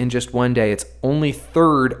in just one day. It's only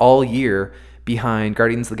third all year behind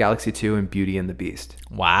Guardians of the Galaxy 2 and Beauty and the Beast.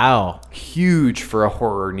 Wow. Huge for a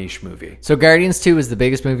horror niche movie. So Guardians 2 was the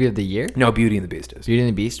biggest movie of the year? No, Beauty and the Beast is. Beauty and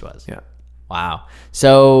the Beast was? Yeah. Wow.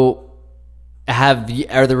 So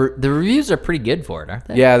the reviews are pretty good for it, aren't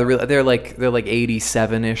they? Yeah, they're like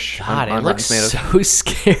 87-ish. God, on it looks Tomatoes. so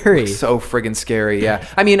scary. So friggin' scary, yeah.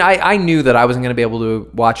 I mean, I knew that I wasn't going to be able to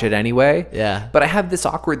watch it anyway. Yeah. But I have this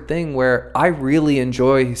awkward thing where I really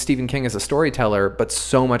enjoy Stephen King as a storyteller, but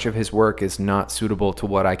so much of his work is not suitable to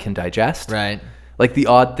what I can digest. Right. Like the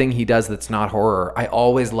odd thing he does that's not horror, I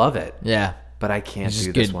always love it. Yeah. But I can't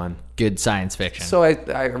do this one. Good science fiction. So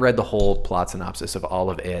I read the whole plot synopsis of all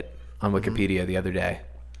of it on Wikipedia the other day.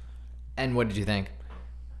 And what did you think?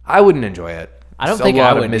 I wouldn't enjoy it. I don't There's think a I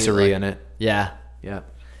lot would of misery either. in it. Yeah. Yeah.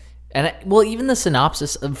 And even the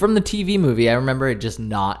synopsis from the TV movie, I remember it just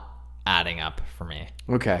not adding up for me.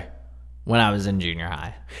 Okay. When I was in junior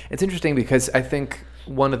high. It's interesting because I think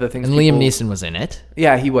one of the things... And Liam Neeson was in it.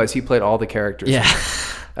 Yeah, he was. He played all the characters.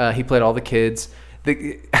 Yeah. He played all the kids.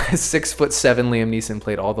 The 6'7" Liam Neeson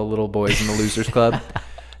played all the little boys in the Losers Club.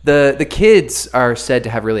 The kids are said to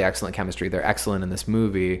have really excellent chemistry. They're excellent in this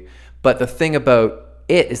movie. But the thing about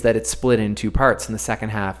it is that it's split in two parts, and the second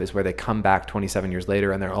half is where they come back 27 years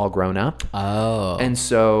later and they're all grown up. Oh. And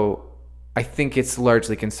so I think it's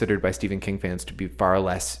largely considered by Stephen King fans to be far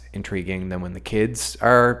less intriguing than when the kids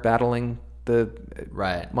are battling the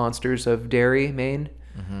monsters of Derry, Maine.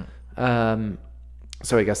 Mm-hmm.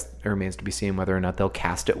 So I guess it remains to be seen whether or not they'll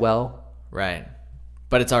cast it well. Right.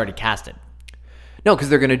 But it's already casted. No, because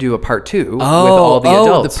they're going to do a part 2 with all the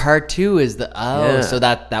adults. The part 2 is so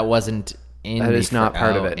that wasn't in that is not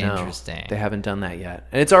part of it. No. Interesting. They haven't done that yet.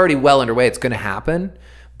 And it's already well underway. It's going to happen,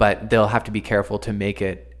 but they'll have to be careful to make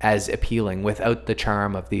it as appealing without the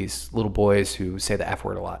charm of these little boys who say the F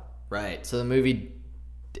word a lot. Right. So the movie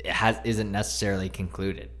isn't necessarily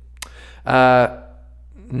concluded.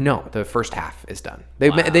 No, the first half is done.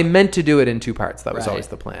 They meant to do it in 2 parts. That was always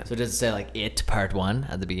the plan. So does it say like It Part 1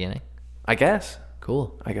 at the beginning? I guess.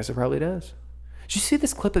 Cool. I guess it probably does. Did you see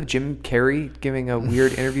this clip of Jim Carrey giving a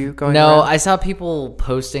weird interview going No, around? I saw people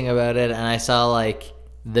posting about it, and I saw like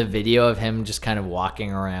the video of him just kind of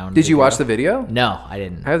walking around. Did you watch the video? No, I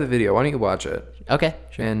didn't. I have the video. Why don't you watch it? Okay,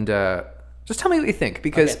 sure. And just tell me what you think,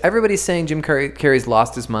 because everybody's saying Jim Carrey's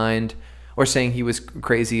lost his mind, or saying he was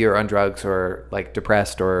crazy or on drugs or like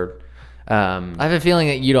depressed or... I have a feeling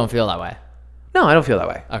that you don't feel that way. No, I don't feel that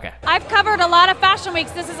way. Okay. I've covered a lot of fashion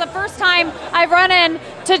weeks. This is the first time I've run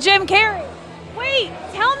into Jim Carrey. Wait,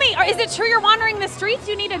 tell me, is it true you're wandering the streets?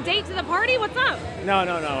 You need a date to the party? What's up? No.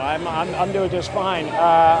 I'm doing just fine.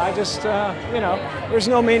 I just, there's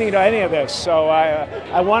no meaning to any of this. So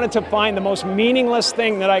I wanted to find the most meaningless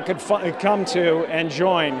thing that I could come to and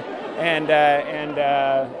join, and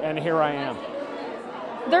here I am.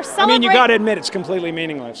 They're celebrating. I mean, you got to admit it's completely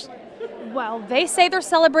meaningless. Well, they say they're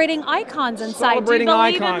celebrating icons inside. Celebrating Do you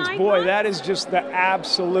believe icons, in boy, that is just the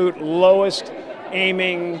absolute lowest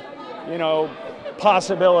aiming,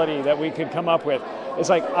 possibility that we could come up with. It's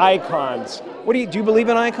like icons. Do you believe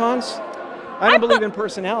in icons? I don't believe in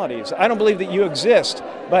personalities. I don't believe that you exist,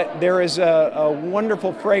 but there is a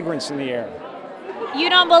wonderful fragrance in the air. You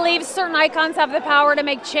don't believe certain icons have the power to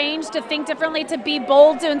make change, to think differently, to be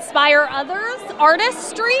bold, to inspire others?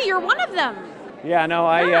 Artistry? You're one of them. Yeah, no,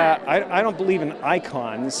 I don't believe in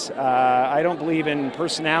icons. I don't believe in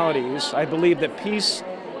personalities. I believe that peace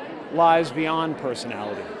lies beyond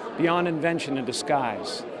personality, beyond invention and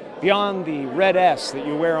disguise, beyond the red S that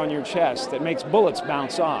you wear on your chest that makes bullets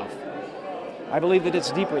bounce off. I believe that it's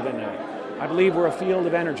deeper than that. I believe we're a field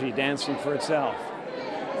of energy dancing for itself.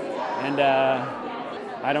 And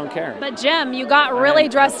I don't care. But Jim, you got really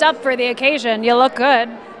dressed up for the occasion. You look good.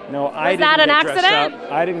 No, I didn't. Was that an get dressed accident?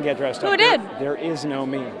 up. I didn't get dressed up. Who did? There is no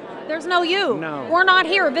me. There's no you. No. We're not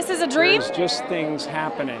here. This is a dream? There's just things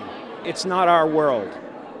happening. It's not our world.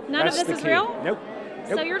 None That's of this is the key. real? Nope.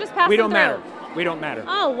 So you're just passing We don't through. matter. We don't matter.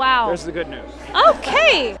 Oh, wow. There's the good news.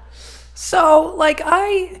 Okay. So, like,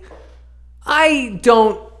 I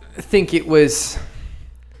don't think it was...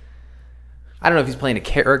 I don't know if he's playing a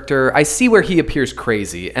character. I see where he appears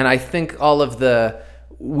crazy, and I think all of the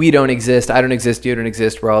we don't exist, I don't exist, you don't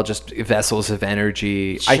exist, we're all just vessels of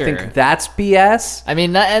energy. Sure. I think that's BS. I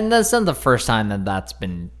mean, and that's not the first time that that's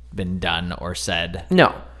been done or said.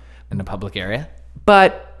 No. In a public area.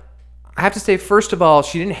 But I have to say, first of all,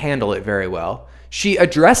 she didn't handle it very well. She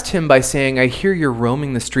addressed him by saying, I hear you're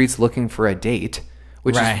roaming the streets looking for a date,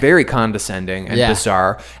 which is very condescending and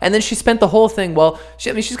bizarre. And then she spent the whole thing,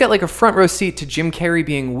 she's got like a front row seat to Jim Carrey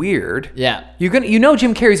being weird. Yeah. You know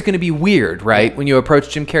Jim Carrey's going to be weird, right? When you approach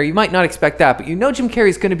Jim Carrey, you might not expect that, but you know Jim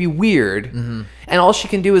Carrey's going to be weird. Mm-hmm. And all she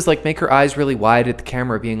can do is like make her eyes really wide at the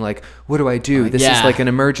camera being like, what do I do? This is like an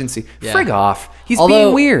emergency. Yeah. Frig off. He's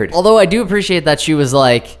being weird. Although I do appreciate that she was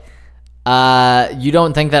like, you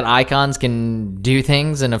don't think that icons can do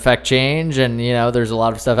things and affect change, and there's a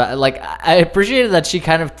lot of stuff I appreciated that she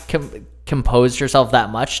kind of composed herself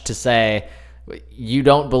that much to say you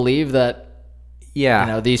don't believe that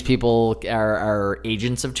these people are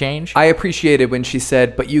agents of change. I appreciated when she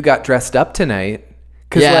said, but you got dressed up tonight.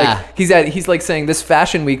 Because he's like saying this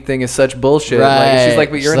fashion week thing is such bullshit. Right. Like, she's like,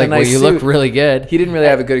 but you're in a nice suit. You look really good. He didn't really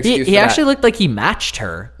have a good excuse. He actually looked like he matched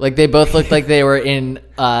her. Like they both looked like they were in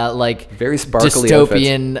very sparkly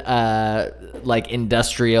dystopian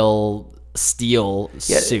industrial steel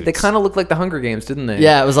suits. They kind of looked like the Hunger Games, didn't they?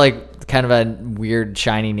 Yeah, it was like kind of a weird,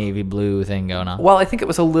 shiny navy blue thing going on. Well, I think it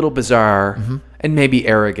was a little bizarre and maybe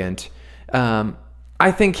arrogant.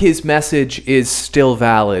 I think his message is still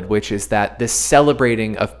valid, which is that this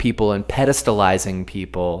celebrating of people and pedestalizing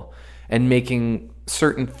people and making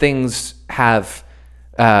certain things have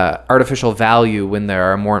artificial value when there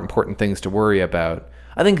are more important things to worry about.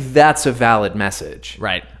 I think that's a valid message.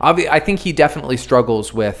 Right. I think he definitely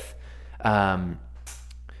struggles with, I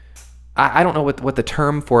don't know what the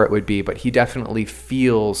term for it would be, but he definitely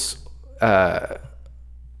feels, like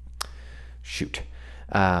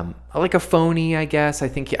a phony, I guess. I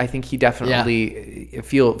think he definitely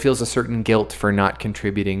feels a certain guilt for not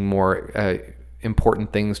contributing more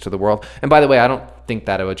important things to the world. And by the way, I don't think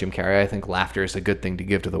that about Jim Carrey. I think laughter is a good thing to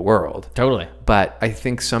give to the world. Totally. But I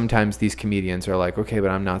think sometimes these comedians are like, okay, but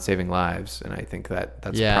I'm not saving lives, and I think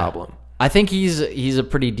that's a problem. I think he's a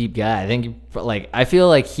pretty deep guy. I feel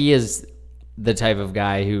like he is the type of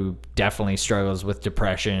guy who definitely struggles with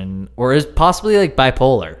depression or is possibly like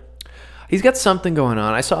bipolar. He's got something going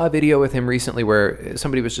on. I saw a video with him recently where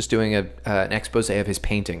somebody was just doing an expose of his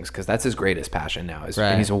paintings, because that's his greatest passion now.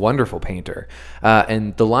 And he's a wonderful painter.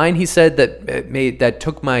 And the line he said that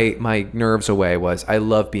took my nerves away was, "I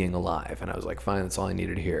love being alive." And I was like, fine, that's all I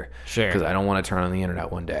needed to hear. Sure. Because I don't want to turn on the internet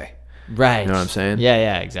one day. Right. You know what I'm saying?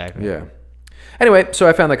 Yeah, exactly. Yeah. Anyway, so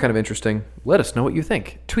I found that kind of interesting. Let us know what you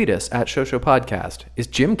think. Tweet us at Show Podcast. Is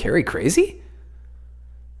Jim Carrey crazy?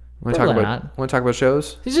 Want to talk about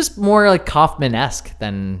shows? He's just more like Kaufman-esque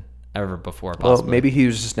than ever before, possibly. Well, maybe he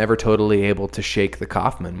was just never totally able to shake the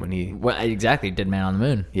Kaufman when he... Well, exactly. Did Man on the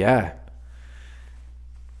Moon. Yeah.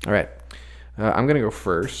 All right. I'm going to go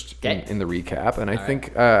first in the recap. And I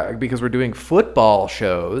think because we're doing football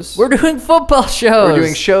shows... We're doing football shows! We're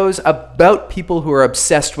doing shows about people who are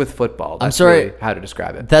obsessed with football. That's really how to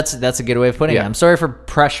describe it. That's a good way of putting it. I'm sorry for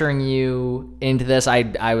pressuring you into this.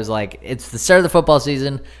 I was like, it's the start of the football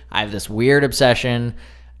season. I have this weird obsession,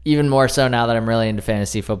 even more so now that I'm really into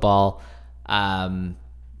fantasy football.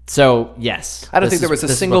 So, yes. I don't think there was a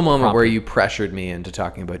single moment where you pressured me into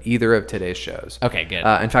talking about either of today's shows. Okay, good.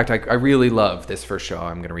 In fact, I really love this first show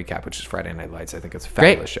I'm going to recap, which is Friday Night Lights. I think it's a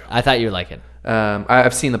fabulous show. I thought you would like it.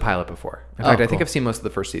 I've seen the pilot before. In fact, cool. I think I've seen most of the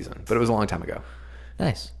first season, but it was a long time ago.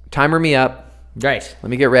 Nice. Timer me up. Right. Let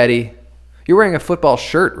me get ready. You're wearing a football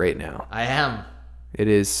shirt right now. I am. It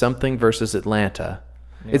is something versus Atlanta.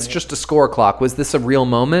 It's just a score clock. Was this a real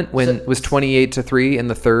moment when it was 28-3 in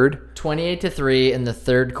the third? 28-3 in the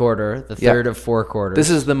third quarter, the third of four quarters.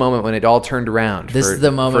 This is the moment when it all turned around. This is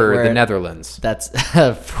the moment for the Netherlands. That's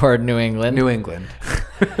for New England. New England.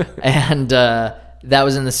 And that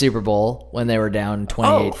was in the Super Bowl when they were down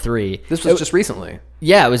 28-3. This was just recently.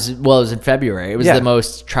 Yeah, it was in February. It was the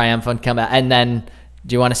most triumphant comeback. And then,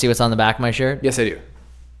 do you want to see what's on the back of my shirt? Yes, I do.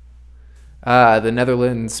 The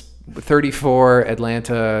Netherlands 34,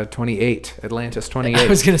 Atlanta 28. Atlantis 28. I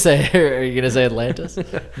was going to say, are you going to say Atlantis?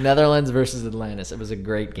 Netherlands versus Atlantis. It was a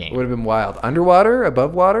great game. It would have been wild. Underwater?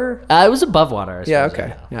 Above water? It was above water. Yeah,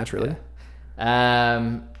 okay. Naturally.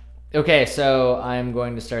 Yeah. Okay, so I'm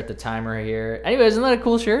going to start the timer here. Anyway, isn't that a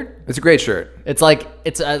cool shirt? It's a great shirt. It's like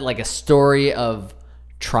a story of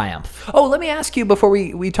triumph. Oh, let me ask you before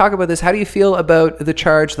we talk about this, how do you feel about the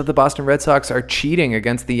charge that the Boston Red Sox are cheating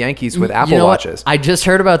against the Yankees with Apple Watches? I just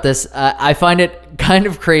heard about this. I find it kind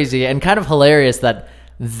of crazy and kind of hilarious that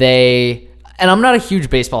and I'm not a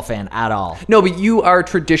huge baseball fan at all. No, but you are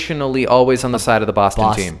traditionally always on the side of the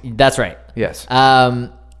Boston team. That's right. Yes. I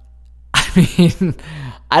mean,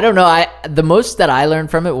 I don't know. The most that I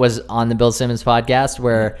learned from it was on the Bill Simmons podcast,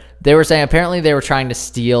 where they were saying apparently they were trying to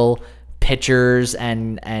steal pitchers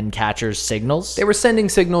and catchers' signals. They were sending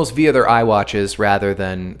signals via their iWatches rather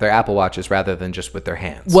than their Apple Watches, rather than just with their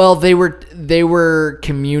hands. Well, they were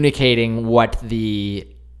communicating what the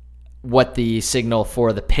signal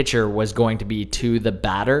for the pitcher was going to be to the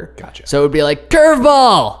batter. Gotcha. So it would be like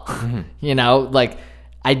curveball. Mm-hmm. Like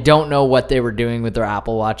I don't know what they were doing with their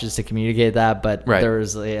Apple Watches to communicate that, but there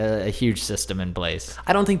was a huge system in place.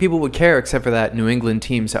 I don't think people would care, except for that New England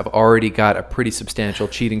teams have already got a pretty substantial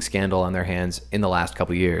cheating scandal on their hands in the last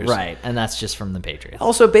couple of years. Right, and that's just from the Patriots.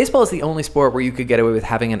 Also, baseball is the only sport where you could get away with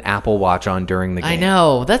having an Apple Watch on during the game. I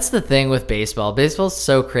know. That's the thing with baseball. Baseball's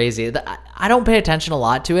so crazy. I don't pay attention a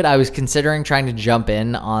lot to it. I was considering trying to jump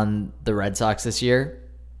in on the Red Sox this year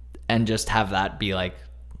and just have that be like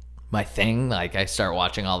my thing, like I start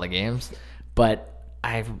watching all the games, but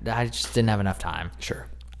I just didn't have enough time. Sure.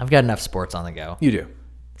 I've got enough sports on the go. You do.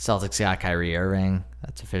 Celtics got Kyrie Irving.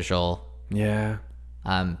 That's official. Yeah.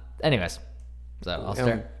 Anyways, so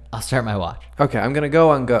I'll start my watch. Okay, I'm gonna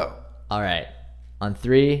go on go. All right. On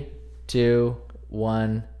 3, 2,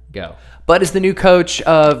 1, Go. Bud is the new coach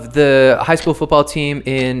of the high school football team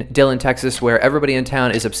in Dillon, Texas, where everybody in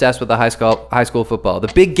town is obsessed with the high school football.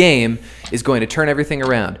 The big game is going to turn everything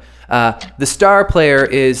around. The star player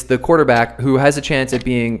is the quarterback who has a chance at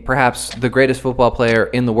being perhaps the greatest football player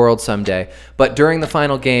in the world someday. But during the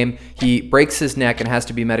final game, he breaks his neck and has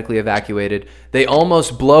to be medically evacuated. They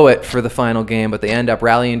almost blow it for the final game, but they end up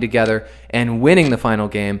rallying together and winning the final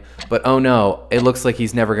game. But oh no, it looks like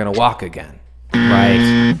he's never going to walk again.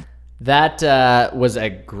 Right. That was a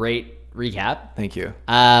great recap. Thank you.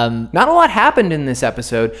 Not a lot happened in this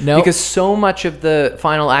episode because so much of the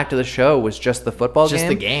final act of the show was just the football game. Just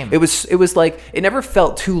the game. It was like, it never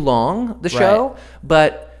felt too long, the show,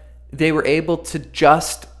 but they were able to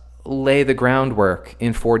just lay the groundwork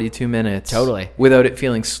in 42 minutes. Totally. Without it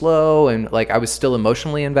feeling slow, and like I was still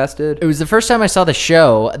emotionally invested. It was the first time I saw the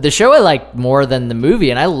show. The show I liked more than the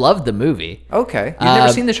movie, and I loved the movie. Okay. You've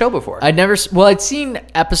never seen the show before? I'd seen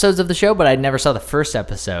episodes of the show, but I never saw the first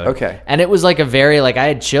episode. Okay. And it was like a very, like, I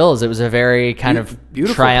had chills. It was a very kind of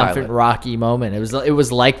beautiful triumphant, pilot. Rocky moment. It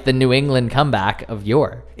was like the New England comeback of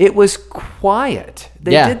yore. It was quiet.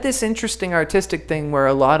 They Yeah. did this interesting artistic thing where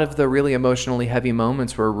a lot of the really emotionally heavy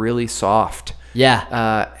moments were really soft.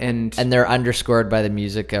 Yeah. And they're underscored by the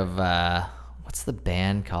music of, what's the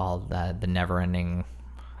band called? The Neverending,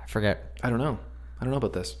 I forget. I don't know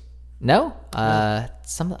about this. No? I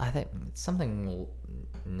think something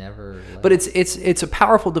never. But it's a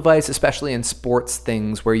powerful device, especially in sports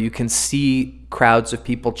things where you can see crowds of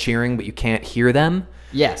people cheering, but you can't hear them.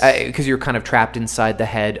 Yes. Because you're kind of trapped inside the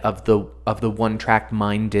head of the one-track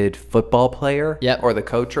minded football player. Yep. Or the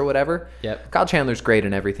coach or whatever. Yep. Kyle Chandler's great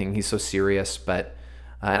in everything. He's so serious, but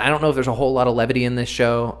I don't know if there's a whole lot of levity in this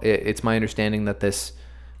show. It's my understanding that this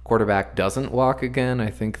quarterback doesn't walk again. I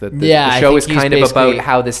think that the show is kind of about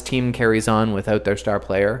how this team carries on without their star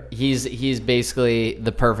player. He's basically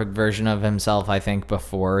the perfect version of himself, I think,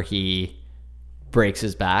 before he breaks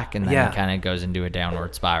his back and then he kind of goes into a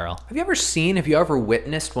downward spiral. Have you ever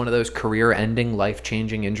witnessed one of those career-ending,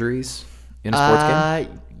 life-changing injuries in a sports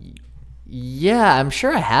game? Yeah, I'm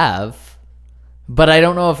sure I have. But I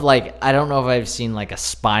don't know if I've seen like a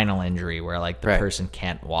spinal injury where like the person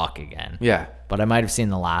can't walk again. Yeah. But I might have seen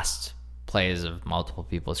the last plays of multiple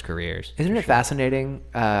people's careers. Isn't it fascinating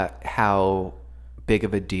how big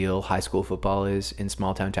of a deal high school football is in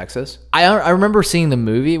small town Texas? I remember seeing the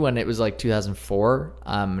movie when it was like 2004.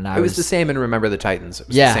 It was the same in Remember the Titans. It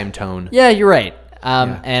was the same tone. Yeah, you're right.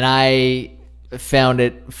 And I found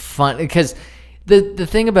it fun because the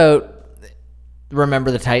thing about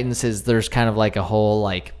Remember the Titans is there's kind of like a whole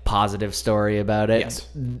like positive story about it. Yes.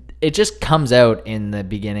 It just comes out in the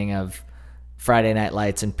beginning of Friday Night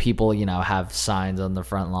Lights, and people, have signs on the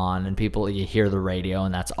front lawn, and you hear the radio,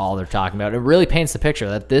 and that's all they're talking about. It really paints the picture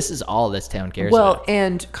that this is all this town cares about. Well,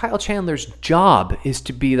 and Kyle Chandler's job is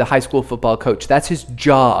to be the high school football coach. That's his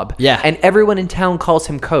job. Yeah. And everyone in town calls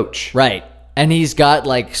him coach. Right. And he's got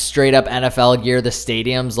like straight up NFL gear. The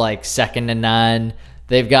stadium's like second to none.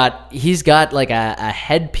 He's got like a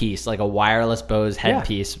headpiece, like a wireless Bose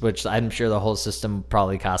headpiece, which I'm sure the whole system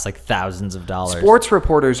probably costs like thousands of dollars. Sports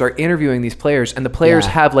reporters are interviewing these players, and the players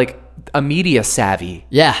have like a media savvy.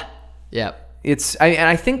 Yeah. Yeah.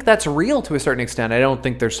 I think that's real to a certain extent. I don't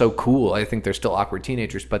think they're so cool. I think they're still awkward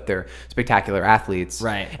teenagers, but they're spectacular athletes.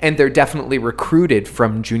 Right. And they're definitely recruited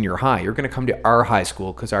from junior high. You're going to come to our high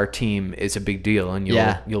school because our team is a big deal, and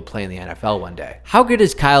you'll play in the NFL one day. How good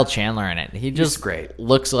is Kyle Chandler in it? He's great.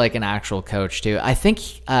 Looks like an actual coach too. I think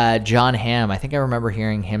John Hamm, I remember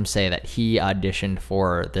hearing him say that he auditioned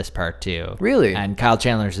for this part too. Really? And Kyle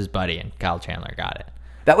Chandler's his buddy, and Kyle Chandler got it.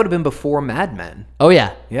 That would have been before Mad Men. Oh,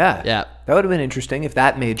 yeah. Yeah. Yeah. That would have been interesting if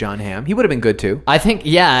that made John Hamm. He would have been good, too. I think,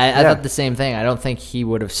 I thought the same thing. I don't think he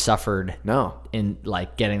would have suffered No. in,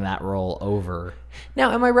 like, getting that role over.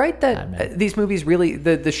 Now, am I right that these movies really,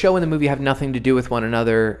 the show and the movie have nothing to do with one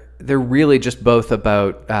another? They're really just both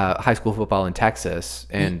about high school football in Texas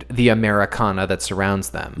and the Americana that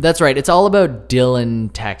surrounds them. That's right. It's all about Dillon,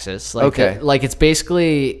 Texas. Like, okay. It's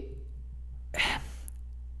basically...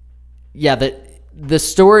 Yeah, the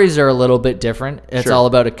stories are a little bit different. It's all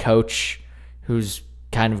about a coach who's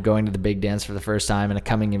kind of going to the big dance for the first time, and a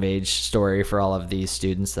coming of age story for all of these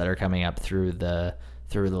students that are coming up through the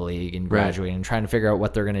league and graduating and trying to figure out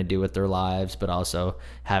what they're going to do with their lives, but also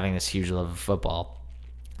having this huge love of football.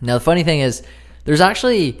 Now, the funny thing is there's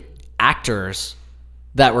actually actors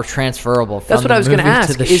that were transferable from That's what I was going to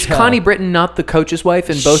ask. Is show. Connie Britton not the coach's wife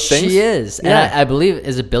in both things? She is. Yeah. And I believe,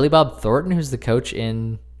 is it Billy Bob Thornton who's the coach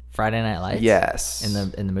in Friday Night Lights? Yes.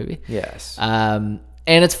 In the movie? Yes.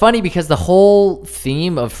 And it's funny because the whole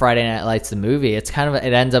theme of Friday Night Lights, the movie, it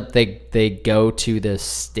ends up they go to the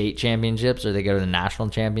state championships or they go to the national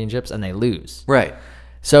championships and they lose. Right.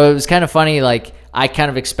 So it was kind of funny. Like, I kind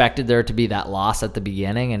of expected there to be that loss at the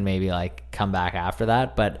beginning and maybe like come back after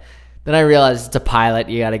that. But then I realized it's a pilot.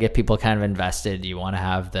 You got to get people kind of invested. You want to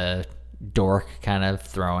have the dork kind of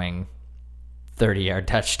throwing 30-yard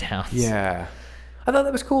touchdowns. Yeah. I thought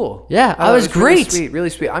that was cool. Yeah, that was great.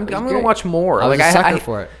 Really sweet. I'm going to watch more. I was a sucker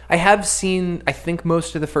for it. I have seen, I think,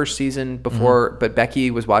 most of the first season before, but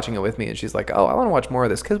Becky was watching it with me, and she's like, "Oh, I want to watch more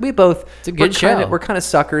of this," because we both. It's a good show. We're kind of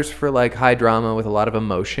suckers for like high drama with a lot of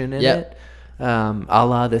emotion in it, a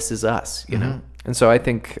la This Is Us, you know. And so I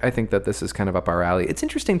think that this is kind of up our alley. It's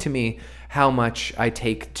interesting to me how much I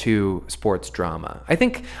take to sports drama. I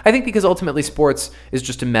think because ultimately sports is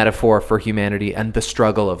just a metaphor for humanity and the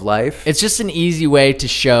struggle of life. It's just an easy way to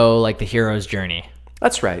show like the hero's journey.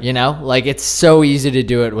 That's right. You know, like it's so easy to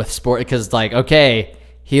do it with sport because like, okay,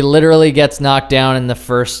 he literally gets knocked down in the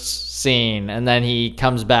first scene and then he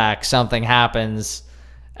comes back, something happens,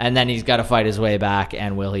 and then he's got to fight his way back,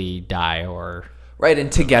 and will he die or... Right,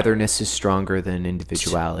 and togetherness is stronger than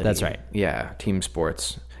individuality. That's right. Yeah, team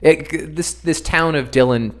sports. This town of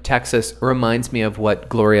Dillon, Texas, reminds me of what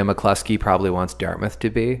Gloria McCluskey probably wants Dartmouth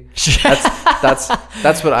to be.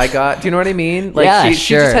 That's what I got. Do you know what I mean? Like, yeah,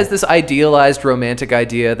 she just has this idealized romantic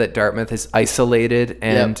idea that Dartmouth is isolated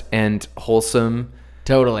and wholesome.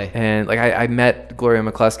 Totally. And like I met Gloria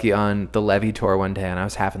McCluskey on the Levy tour one day, and I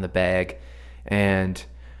was half in the bag, and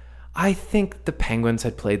I think the Penguins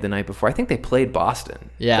had played the night before. I think they played Boston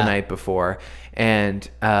the night before. And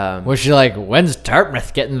was she like, when's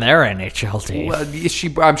Dartmouth getting their NHL team? Well,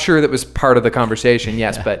 I'm sure that was part of the conversation,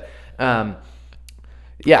 yes. Yeah. But I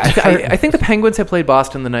think the Penguins had played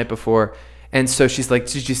Boston the night before. And so she's like,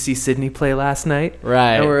 did you see Sydney play last night?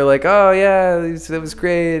 Right. And we were like, oh, yeah, it was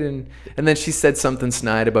great. And then she said something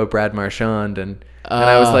snide about Brad Marchand. And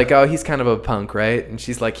I was like, oh, he's kind of a punk, right? And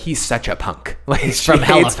she's like, he's such a punk. Like, he's from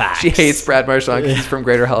Halifax. She hates Brad Marchand because he's from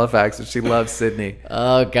Greater Halifax, and she loves Sydney.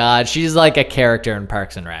 Oh, God. She's like a character in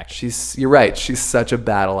Parks and Rec. You're right. She's such a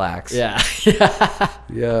battle axe. Yeah.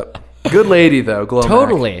 Yeah. Good lady, though. Glomac.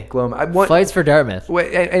 Totally. Glomac. Fights for Dartmouth.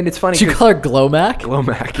 And it's funny. Did you call her Glomac?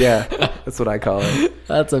 Glomac, yeah. That's what I call her.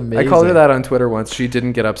 That's amazing. I called her that on Twitter once. She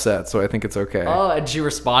didn't get upset, so I think it's okay. Oh, and she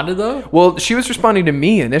responded, though? Well, she was responding to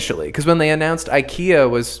me initially, because when they announced IKEA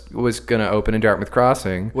was going to open in Dartmouth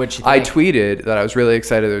Crossing, I tweeted that I was really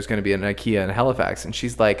excited there was going to be an IKEA in Halifax, and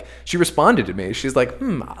she responded to me. She's like,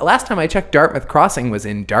 last time I checked, Dartmouth Crossing was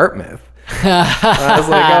in Dartmouth. I was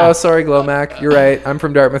like, oh, sorry, Glomac. You're right. I'm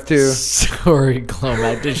from Dartmouth, too. Sorry,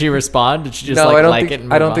 Glomac. Did she respond? Did she just I don't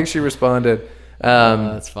don't think she responded.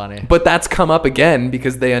 That's funny. But that's come up again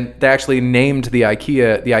because they actually named the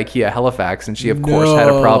IKEA Halifax, and she, of course, had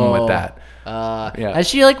a problem with that. Has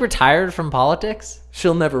she, retired from politics?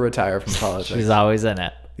 She'll never retire from politics. She's always in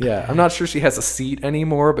it. Yeah. I'm not sure she has a seat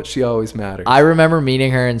anymore, but she always matters. I remember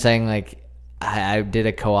meeting her and saying, I did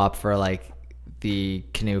a co-op for, the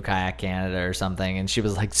Canoe Kayak Canada or something, and she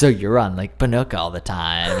was like, so you're on Panook all the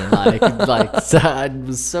time, and so I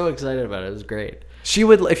was so excited about it. It was great. She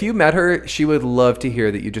would, if you met her, she would love to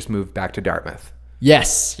hear that you just moved back to Dartmouth.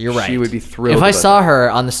 Yes, you're right. She would be thrilled. If I saw her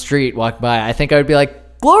on the street walk by, I think I would be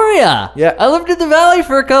like, Gloria, yeah, I lived in the Valley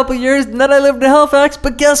for a couple of years, and then I lived in Halifax,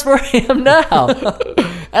 but guess where I am now?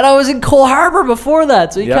 And I was in Cole Harbour before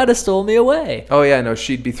that, so you kind of stole me away. Oh yeah, no,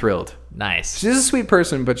 she'd be thrilled. Nice. She's a sweet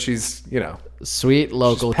person, but she's, sweet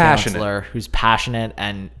local counselor who's passionate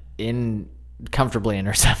and comfortably in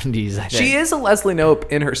her 70s, I think. She is a Leslie Knope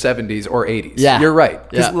in her 70s or 80s. Yeah. You're right.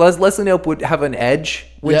 Because Leslie Knope would have an edge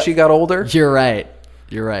when she got older. You're right.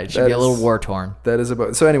 She'd be a little war-torn. That is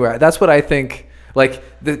about... So anyway, that's what I think...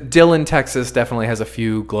 the Dillon, Texas definitely has a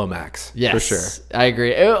few Glomacs. Yes. For sure. I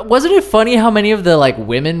agree. Wasn't it funny how many of the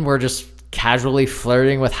women were just casually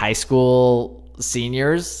flirting with high school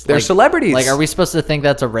seniors? They're celebrities. Are we supposed to think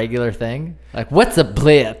that's a regular thing? What's a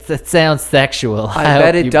blitz? It sounds sexual. I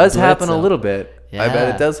bet it does happen a little bit. Yeah. I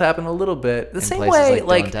bet it does happen a little bit. The in same way, way,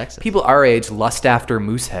 Dillon, Texas. people our age lust after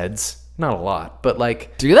moose heads. Not a lot, but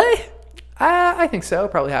do they? I think so.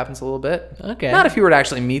 It probably happens a little bit. Okay. Not if you were to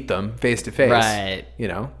actually meet them face to face. Right.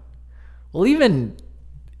 Well, even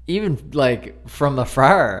from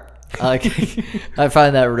afar. I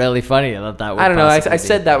find that really funny. I don't know. I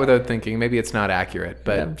said that without thinking. Maybe it's not accurate,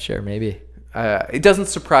 but I'm sure maybe. It doesn't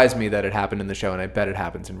surprise me that it happened in the show, and I bet it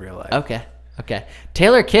happens in real life. Okay.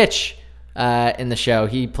 Taylor Kitsch in the show,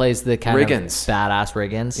 he plays the kind Riggins. of badass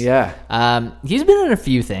Riggins. Yeah. He's been in a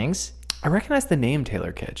few things. I recognize the name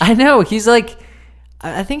Taylor Kitsch. I know. He's I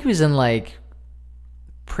think he was in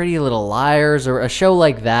Pretty Little Liars or a show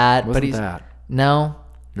like that. Wasn't that? No.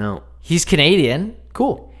 He's Canadian.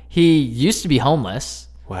 Cool. He used to be homeless.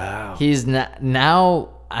 Wow. He's now,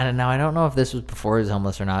 I don't know. I don't know if this was before he was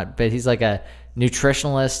homeless or not, but he's like a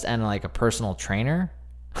nutritionalist and like a personal trainer.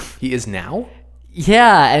 He is now?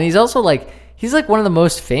 Yeah. And he's also like, he's like one of the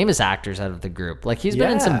most famous actors out of the group. Like he's been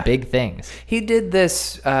in some big things. He did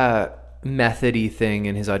this method-y thing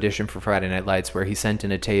in his audition for Friday Night Lights where he sent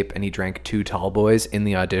in a tape and he drank 2 tall boys in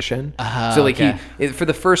the audition. So like for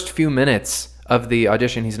the first few minutes of the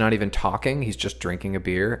audition, he's not even talking. He's just drinking a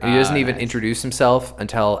beer. He doesn't even introduce himself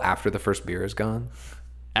until after the first beer is gone.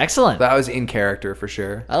 Excellent. That was in character for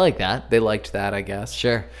sure. I like that. They liked that, I guess.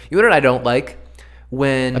 Sure. You know what I don't like?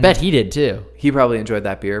 When I bet he did too. He probably enjoyed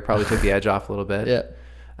that beer. Probably took the edge off a little bit.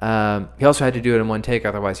 Yeah. He also had to do it in one take.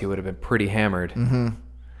 Otherwise, he would have been pretty hammered. Mm-hmm.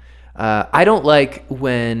 I don't like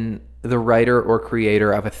when the writer or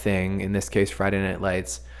creator of a thing, in this case Friday Night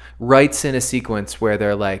Lights, writes in a sequence where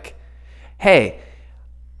they're like, hey,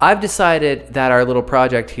 I've decided that our little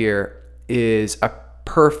project here is a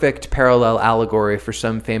perfect parallel allegory for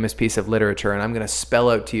some famous piece of literature, and I'm going to spell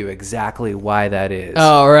out to you exactly why that is.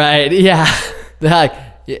 Oh, right. Yeah. Like,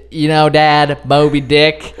 you know, Dad, Moby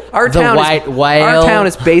Dick, the white whale. Our town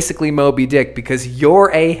is basically Moby Dick because you're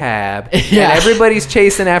Ahab, and everybody's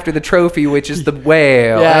chasing after the trophy, which is the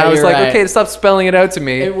whale. Yeah, and I was like, right. okay, stop spelling it out to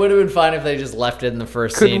me. It would have been fine if they just left it in the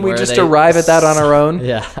first scene. Couldn't we just arrive at that on our own?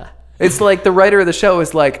 Yeah. It's like the writer of the show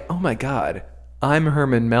is like, oh my God, I'm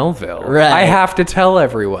Herman Melville. Right. I have to tell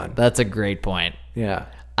everyone. That's a great point. Yeah.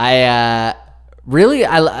 I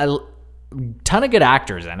ton of good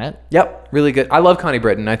actors in it. Yep. Really good. I love Connie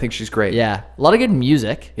Britton. I think she's great. Yeah. A lot of good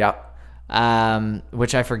music. Yeah.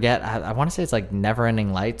 Which I forget. I want to say it's like Never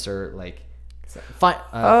Ending Lights or like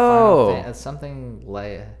something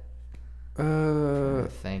like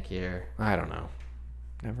thank you. I don't know.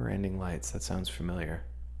 Never Ending Lights. That sounds familiar.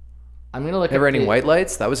 I'm gonna look Never at Ending White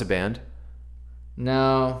Lights? That was a band.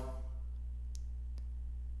 No.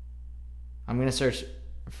 I'm gonna search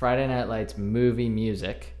Friday Night Lights movie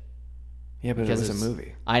music. Yeah, but it was a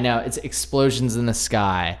movie. I know. It's Explosions in the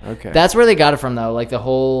Sky. Okay. That's where they got it from, though. Like, the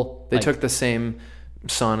whole... They took the same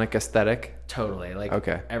sonic aesthetic? Totally. Like,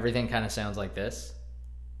 okay. Everything kind of sounds like this.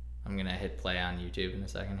 I'm going to hit play on YouTube in a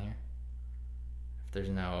second here. If there's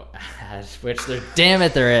no ad, which there... Damn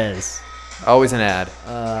it, there is. Always an ad.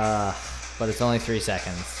 But it's only 3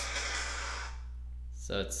 seconds.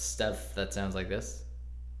 So it's stuff that sounds like this.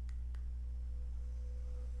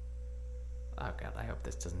 Oh, God, I hope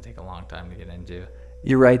this doesn't take a long time to get into.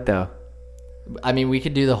 You're right, though. I mean, we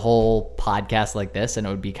could do the whole podcast like this, and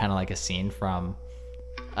it would be kind of like a scene from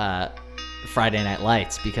Friday Night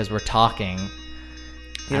Lights, because we're talking,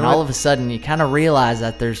 and all of a sudden, you kind of realize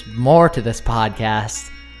that there's more to this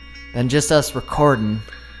podcast than just us recording,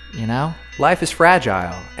 you know? Life is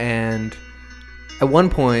fragile, and at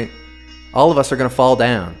one point, all of us are going to fall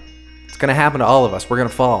down. It's going to happen to all of us. We're going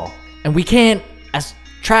to fall. And we can't...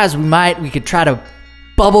 Try as we might, we could try to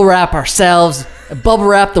bubble wrap ourselves and bubble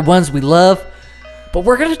wrap the ones we love, but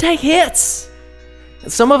we're gonna take hits.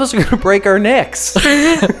 Some of us are gonna break our necks.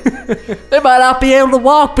 They might not be able to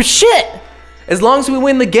walk, but shit! As long as we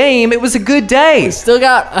win the game, it was a good day. We still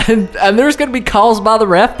got, and there's gonna be calls by the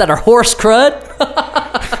ref that are horse crud.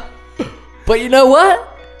 But you know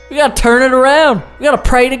what? We gotta turn it around. We gotta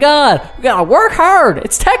pray to God. We gotta work hard.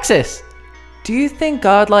 It's Texas. Do you think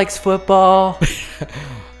God likes football?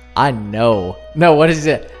 I know. No, what is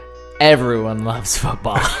it? Everyone loves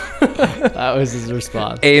football. That was his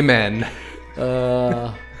response. Amen.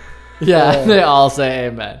 Yeah, they all say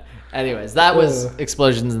amen. Anyways, that was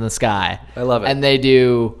Explosions in the Sky. I love it. And they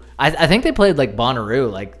do... I think they played like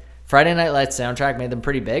Bonnaroo. Like, Friday Night Lights soundtrack made them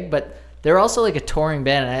pretty big, but they're also like a touring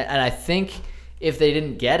band. And I think if they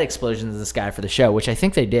didn't get Explosions in the Sky for the show, which I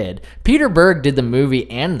think they did, Peter Berg did the movie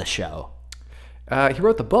and the show. He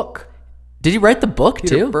wrote the book. Did he write the book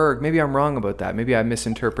Peter too? Berg. Maybe I'm wrong about that. Maybe I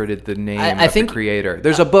misinterpreted the name I of think, the creator.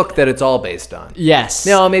 There's a book that it's all based on. Yes.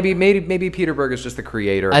 No, maybe Peter Berg is just the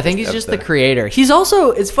creator. I think he's just the creator. He's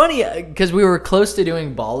also... It's funny because we were close to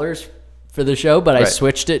doing Ballers for the show, but I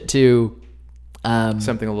switched it to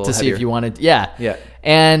something a little to see heavier. if you wanted. Yeah. Yeah.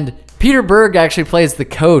 And Peter Berg actually plays the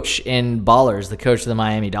coach in Ballers, the coach of the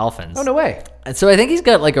Miami Dolphins. Oh, no way. And so I think he's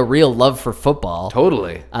got like a real love for football.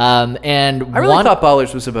 Totally. And I really thought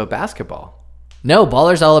Ballers was about basketball. No,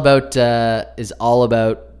 Ballers is all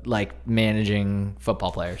about like managing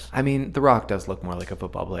football players. I mean, The Rock does look more like a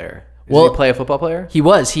football player. Did Well, he play a football player? He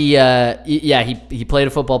was. He played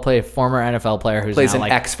a football player, former NFL player who's Plays now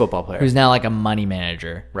an ex-football player. who's now like a money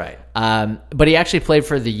manager. Right. But he actually played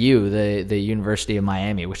for the University of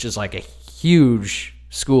Miami, which is like a huge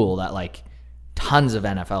school that like tons of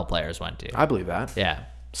NFL players went to. I believe that. Yeah.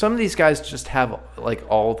 Some of these guys just have like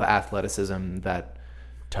all the athleticism that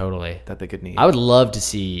they could need. I would love to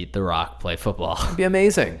see The Rock play football. It'd be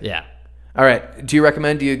amazing. Yeah. All right. Do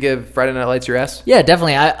you give Friday Night Lights your S? Yeah,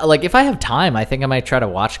 definitely. If I have time, I think I might try to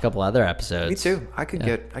watch a couple other episodes. Me too. I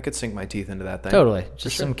could sink my teeth into that thing. Totally.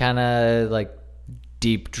 Just some kind of like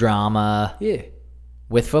deep drama. Yeah.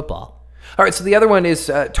 With football. All right, so the other one is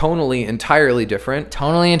tonally entirely different.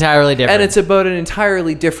 And it's about an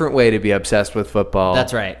entirely different way to be obsessed with football.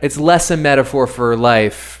 That's right. It's less a metaphor for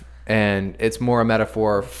life, and it's more a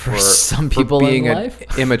metaphor for some people being in life.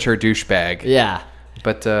 an immature douchebag. Yeah.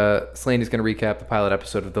 But Slaney's going to recap the pilot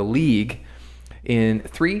episode of The League in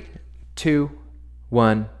 3, 2,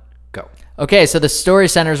 1, go. Okay, so the story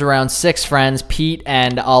centers around 6 friends, Pete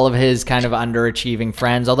and all of his kind of underachieving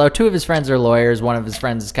friends. Although 2 of his friends are lawyers, one of his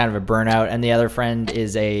friends is kind of a burnout, and the other friend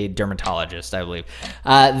is a dermatologist, I believe.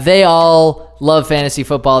 They all love fantasy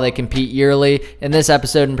football. They compete yearly. In this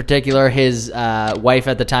episode in particular, his wife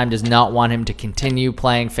at the time does not want him to continue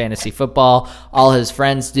playing fantasy football. All his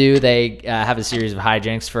friends do. They have a series of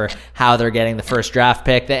hijinks for how they're getting the first draft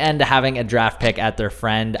pick. They end up having a draft pick at their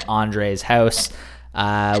friend Andre's house.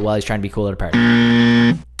 While he's trying to be cool at a party.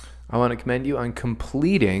 I want to commend you on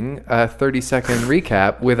completing a 30-second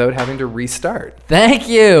recap without having to restart. Thank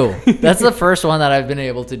you. That's the first one that I've been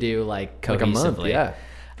able to do like cohesively. Like a month, yeah.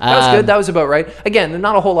 That was good. That was about right. Again,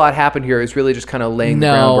 not a whole lot happened here. It's really just kind of laying the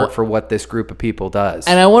groundwork for what this group of people does.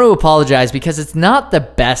 And I want to apologize because it's not the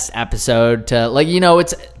best episode to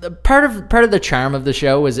it's part of the charm of the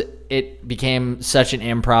show was it became such an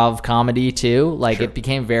improv comedy too. It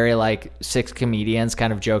became very like 6 comedians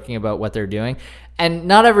kind of joking about what they're doing. And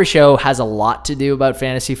not every show has a lot to do about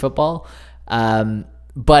fantasy football.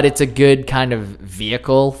 But it's a good kind of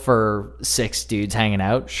vehicle for 6 dudes hanging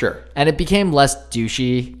out. Sure. And it became less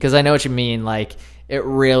douchey because I know what you mean. Like, it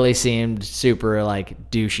really seemed super,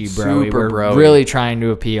 like, douchey, bro. Super bro. Really trying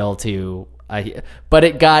to appeal to... but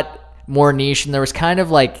it got more niche, and there was kind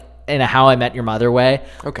of, like, in a How I Met Your Mother way,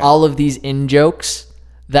 all of these in-jokes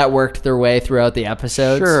that worked their way throughout the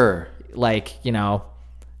episodes. Sure. Like,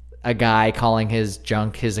 a guy calling his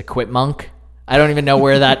junk his equipmunk. I don't even know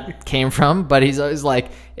where that came from, but he's always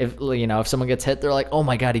like, if someone gets hit, they're like, oh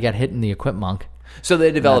my God, he got hit in the equipmunk. So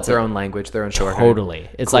they develop their own language, their own shorthand. Totally.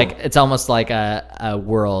 It's cool. It's almost like a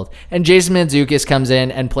world. And Jason Mantzoukas comes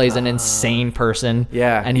in and plays an insane person.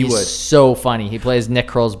 Yeah, and he's so funny. He plays Nick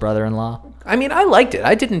Kroll's brother-in-law. I mean, I liked it.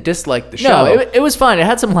 I didn't dislike the show. No, it was fun. It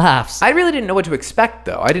had some laughs. I really didn't know what to expect,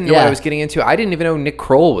 though. I didn't know what I was getting into. I didn't even know Nick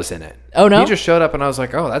Kroll was in it. Oh, no? He just showed up, and I was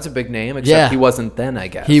like, oh, that's a big name, except he wasn't then, I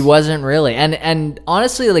guess. He wasn't really. And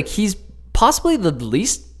honestly, like, he's possibly the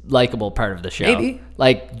least likable part of the show. Maybe.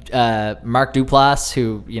 Like, Mark Duplass,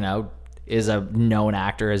 who, is a known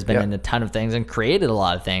actor, has been in a ton of things and created a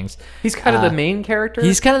lot of things. He's kind of the main character?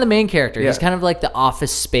 He's kind of the main character. Yeah. He's kind of like the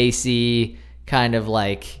Office Spacey kind of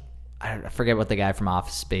like... I forget what the guy from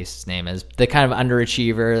Office Space's name is. The kind of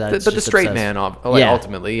underachiever. That's but the straight obsessed. man,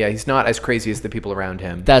 ultimately. Yeah, he's not as crazy as the people around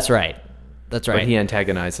him. That's right. But he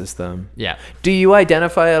antagonizes them. Yeah. Do you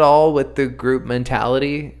identify at all with the group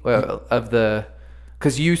mentality of the...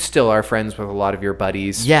 Because you still are friends with a lot of your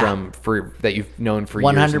buddies that you've known for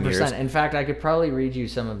 100%. Years and years. In fact, I could probably read you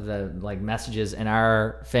some of the messages in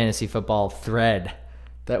our fantasy football thread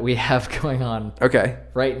that we have going on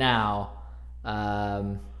right now.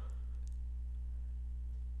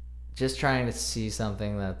 Just trying to see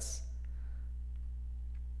something that's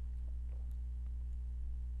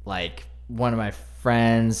like one of my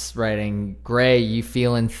friends writing, Gray, you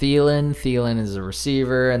feeling Thielen? Thielen is a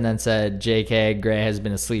receiver, and then said, JK, Gray has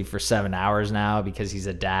been asleep for 7 hours now because he's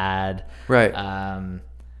a dad. Right.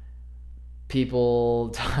 People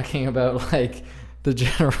talking about like the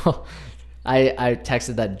general... I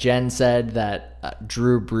texted that Jen said that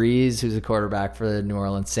Drew Brees, who's a quarterback for the New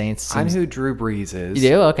Orleans Saints. I know who Drew Brees is. You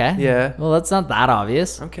do? Okay. Yeah. Well, that's not that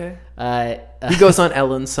obvious. Okay. He goes on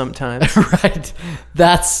Ellen sometimes. Right.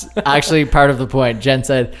 That's actually part of the point. Jen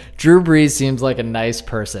said, Drew Brees seems like a nice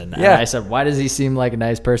person. And I said, why does he seem like a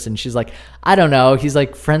nice person? She's like, I don't know. He's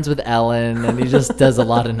like friends with Ellen, and he just does a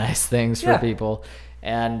lot of nice things for people.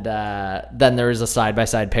 And then there was a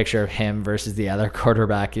side-by-side picture of him versus the other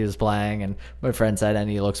quarterback he was playing. And my friend said, and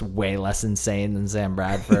he looks way less insane than Sam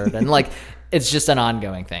Bradford. And it's just an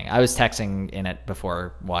ongoing thing. I was texting in it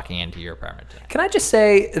before walking into your apartment today. Can I just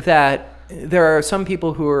say that there are some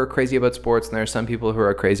people who are crazy about sports, and there are some people who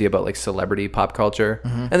are crazy about like celebrity pop culture.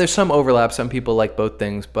 Mm-hmm. And there's some overlap. Some people like both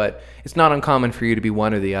things, but it's not uncommon for you to be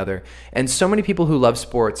one or the other. And so many people who love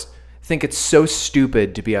sports, think it's so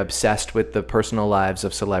stupid to be obsessed with the personal lives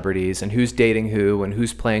of celebrities and who's dating who and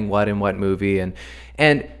who's playing what in what movie.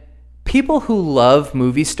 And people who love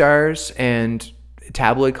movie stars and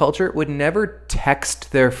tabloid culture would never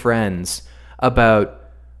text their friends about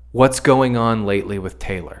what's going on lately with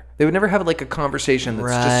Taylor. They would never have like a conversation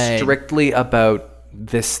that's just strictly about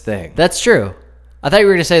this thing. That's true. I thought you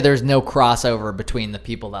were going to say there's no crossover between the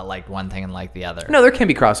people that liked one thing and like the other. No, there can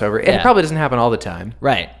be crossover. It probably doesn't happen all the time.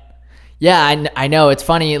 Right. Yeah, I know. It's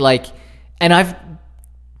funny, like, and I've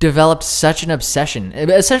developed such an obsession.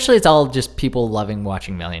 Essentially, it's all just people loving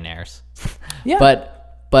watching Millionaires. Yeah.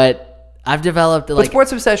 But I've developed, like...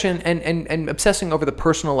 sports obsession and obsessing over the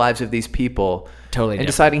personal lives of these people. Totally and different.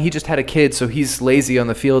 Deciding he just had a kid, so he's lazy on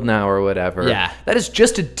the field now or whatever. Yeah. That is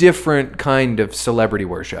just a different kind of celebrity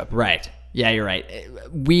worship. Right. Yeah, you're right.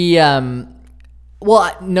 We,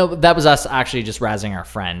 well, no, that was us actually just razzing our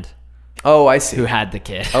friend. Oh, I see. Who had the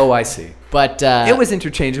kid. Oh, I see. But it was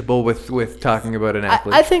interchangeable with talking about an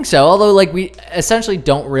athlete. I think so. Although, like, we essentially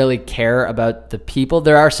don't really care about the people.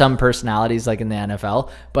 There are some personalities, like in the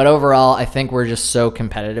NFL, but overall, I think we're just so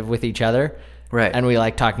competitive with each other, right? And we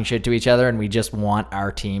like talking shit to each other, and we just want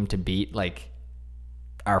our team to beat like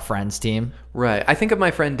our friend's team, right? I think of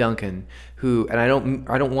my friend Duncan, who, and I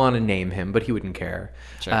don't want to name him, but he wouldn't care.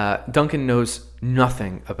 Sure. Duncan knows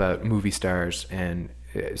nothing about movie stars and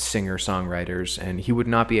singer-songwriters, and he would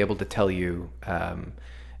not be able to tell you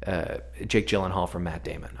Jake Gyllenhaal from Matt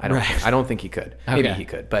Damon. I don't think he could. Maybe he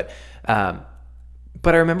could, but I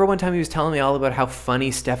remember one time he was telling me all about how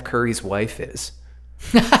funny Steph Curry's wife is,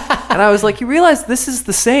 and I was like, you realize this is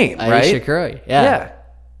the same, right? Ayesha Curry, yeah,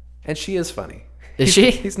 and she is funny. Is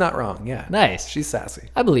she? He's not wrong. Yeah, nice. She's sassy.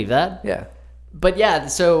 I believe that. Yeah, but yeah,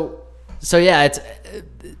 so yeah, it's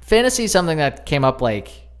fantasy is something that came up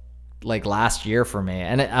like last year for me,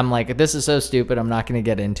 and I'm like, this is so stupid, I'm not going to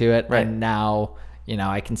get into it. Right. And now,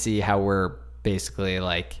 I can see how we're basically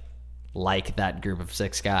like that group of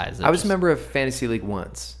 6 guys. I was a member of Fantasy League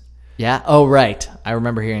once. Yeah. Oh, right. I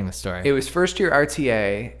remember hearing the story. It was first year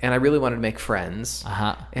RTA, and I really wanted to make friends.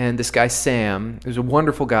 Uh-huh. And this guy, Sam, who was a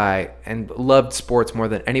wonderful guy and loved sports more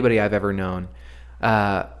than anybody I've ever known,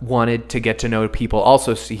 wanted to get to know people.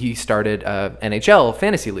 Also, so he started NHL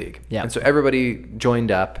Fantasy League. Yeah. And so everybody joined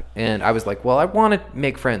up, and I was like, well, I want to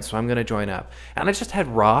make friends, so I'm going to join up. And I just had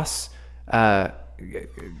Ross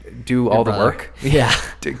do all the work. Yeah.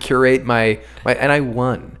 To curate my and I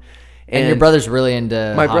won. And your brother's really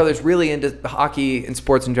into my brother's really into hockey and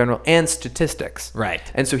sports in general and statistics. Right.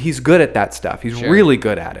 And so he's good at that stuff. He's really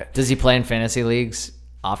good at it. Does he play in fantasy leagues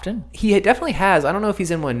often? He definitely has. I don't know if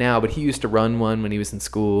he's in one now, but he used to run one when he was in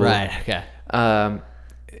school. Right. Okay.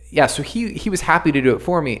 Yeah, so he was happy to do it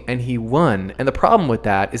for me, and he won. And the problem with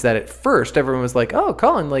that is that at first everyone was like, "Oh,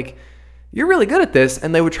 Colin, like you're really good at this,"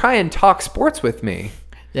 and they would try and talk sports with me.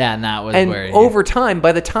 Yeah, and that was over time,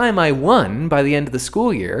 by the time I won, by the end of the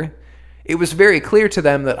school year, it was very clear to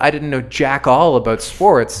them that I didn't know jack all about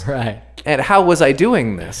sports. Right. And how was I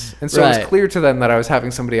doing this? And so it was clear to them that I was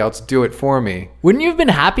having somebody else do it for me. Wouldn't you have been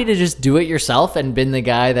happy to just do it yourself and been the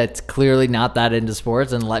guy that's clearly not that into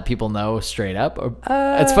sports and let people know straight up?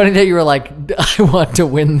 It's funny that you were like, I want to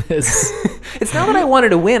win this. It's not that I wanted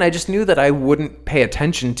to win. I just knew that I wouldn't pay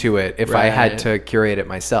attention to it if I had to curate it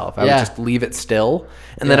myself. I would just leave it still,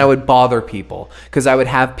 and then I would bother people because I would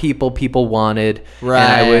have people wanted, and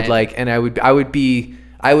I would I would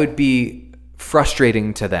be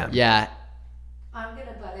frustrating to them. Yeah. I'm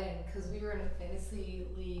gonna butt in because we were in a fantasy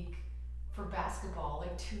league for basketball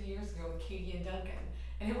like 2 years ago with Katie and Duncan,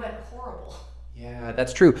 and it went horrible. Yeah,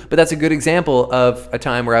 that's true. But that's a good example of a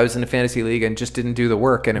time where I was in a fantasy league and just didn't do the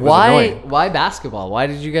work, and it was annoying. Why basketball? Why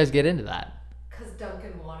did you guys get into that? Because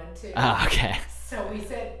Duncan wanted to. Oh, okay. So we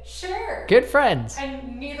said, sure. Good friends.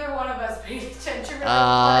 And neither one of us paid attention. We're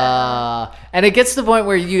like, whatever. And it gets to the point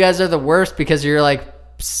where you guys are the worst because you're like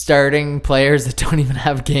starting players that don't even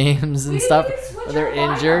have games and stuff. Or they're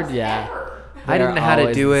injured. Yeah. I didn't know how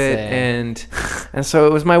to do it, and so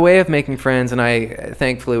it was my way of making friends, and I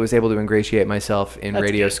thankfully was able to ingratiate myself in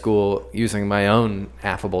radio school using my own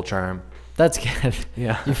affable charm. That's good.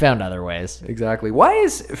 Yeah. You found other ways. Exactly. Why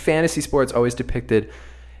is fantasy sports always depicted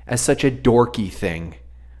as such a dorky thing?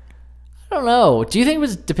 I don't know. Do you think it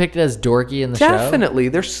was depicted as dorky in the show? Definitely.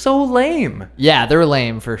 They're so lame. Yeah, they're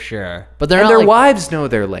lame for sure. But they're and not their wives know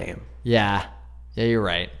they're lame. Yeah. Yeah, you're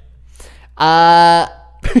right.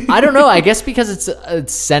 I don't know. I guess because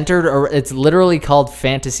it's centered, or it's literally called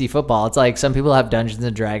fantasy football. It's like some people have Dungeons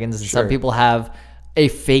and Dragons, and some people have a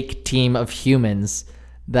fake team of humans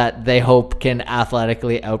that they hope can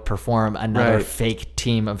athletically outperform another fake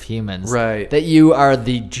team of humans. Right. That you are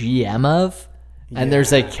the GM of. and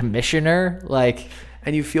there's a commissioner, like.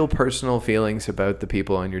 And you feel personal feelings about the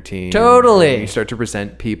people on your team. Totally. And you start to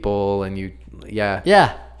resent people, and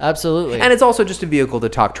Yeah, absolutely. And it's also just a vehicle to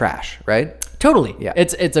talk trash, right? Totally. Yeah.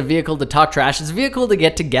 It's a vehicle to talk trash. It's a vehicle to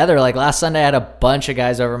get together. Like last Sunday, I had a bunch of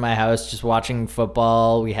guys over my house just watching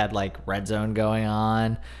football. We had like Red Zone going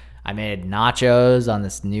on. I made nachos on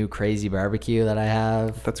this new crazy barbecue that I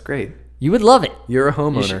have. That's great. You would love it. You're a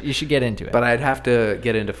homeowner. You should get into it. But I'd have to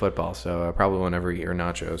get into football, so I probably won't ever eat your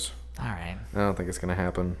nachos. All right. I don't think it's going to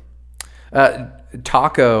happen.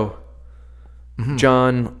 Taco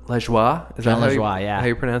John Lejoie. Is John that Lejoie, yeah. how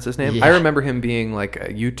you pronounce his name? Yeah. I remember him being like a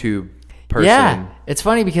YouTube person. Yeah. It's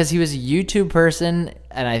funny because he was a YouTube person,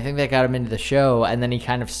 and I think that got him into the show, and then he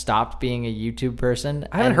kind of stopped being a YouTube person.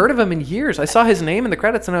 I haven't heard of him in years. I saw his name in the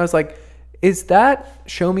credits, and I was like, is that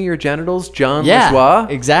Show Me Your Genitals, John Lejoie?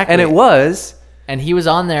 Exactly. And it was. And he was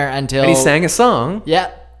on there until... And he sang a song.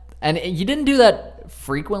 Yeah. And he didn't do that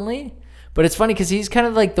frequently, but it's funny because he's kind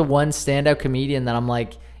of like the one standout comedian that I'm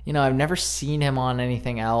like, I've never seen him on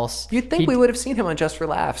anything else. You'd think we would have seen him on Just for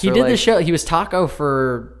Laughs. He did the show. He was Taco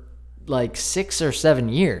for like 6 or 7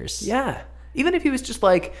 years. Yeah. Even if he was just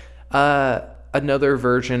like another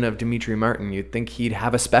version of Dimitri Martin, you'd think he'd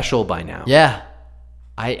have a special by now. Yeah.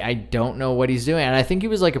 I don't know what he's doing. And I think he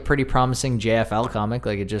was like a pretty promising JFL comic,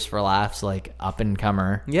 like a Just for Laughs, like up and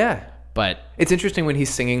comer. Yeah. But it's interesting when he's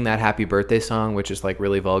singing that happy birthday song, which is like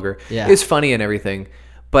really vulgar. Yeah. It's funny and everything,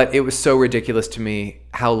 but it was so ridiculous to me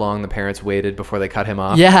how long the parents waited before they cut him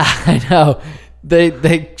off. Yeah, I know.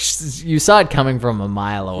 You saw it coming from a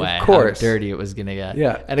mile away. Of course. How dirty it was going to get.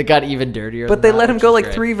 Yeah. And it got even dirtier. But they let him go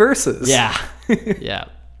like 3 verses. Yeah. Yeah.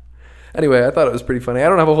 Anyway, I thought it was pretty funny. I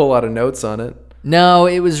don't have a whole lot of notes on it. No,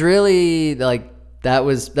 it was really like that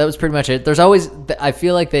was pretty much it. There's always, I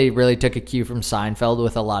feel like they really took a cue from Seinfeld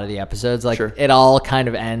with a lot of the episodes. Like It all kind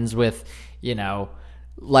of ends with,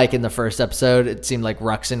 like in the first episode, it seemed like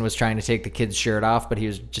Ruxin was trying to take the kid's shirt off, but he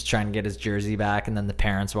was just trying to get his jersey back, and then the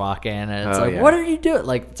parents walk in, and it's what are you doing?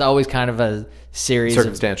 Like, it's always kind of a series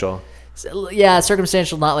circumstantial.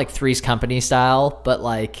 Circumstantial, not like Three's Company style, but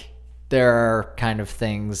like there are kind of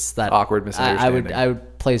things that awkward misunderstanding. I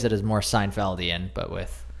would place it as more Seinfeldian, but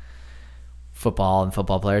with football and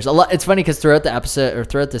football players. It's funny because throughout the episode or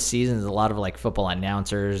throughout the seasons, a lot of like football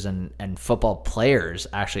announcers and football players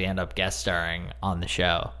actually end up guest starring on the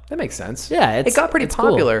show. That makes sense. Yeah, it got pretty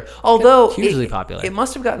popular. Cool. Although hugely popular. It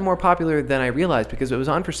must have gotten more popular than I realized because it was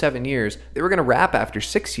on for 7 years. They were going to wrap after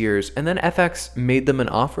 6 years, and then FX made them an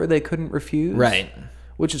offer they couldn't refuse. Right.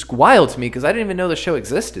 Which is wild to me because I didn't even know the show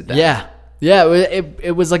existed then. Yeah. Yeah,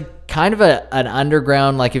 it was like kind of an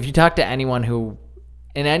underground, like if you talk to anyone who,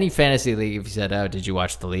 in any fantasy league, if you said, oh, did you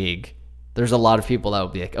watch The League? There's a lot of people that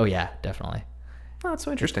would be like, oh yeah, definitely. Oh, that's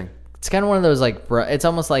so interesting. It's kind of one of those like, it's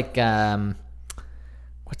almost like,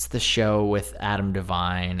 what's the show with Adam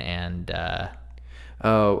Devine and...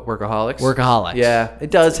 Workaholics? Workaholics. Yeah, it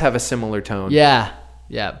does have a similar tone. Yeah,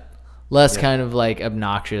 yeah. Less kind of like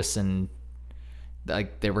obnoxious and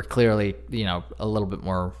like they were clearly, a little bit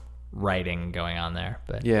more writing going on there.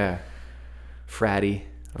 But yeah. Fratty.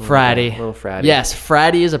 A little fratty. Yes,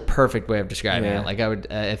 fratty is a perfect way of describing it. Like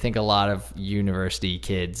I think a lot of university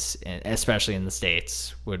kids, especially in the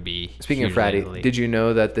States, would be. Speaking of fratty, did you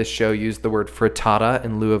know that this show used the word frittata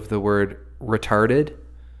in lieu of the word retarded?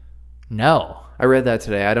 No. I read that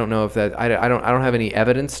today. I don't know if that. I don't have any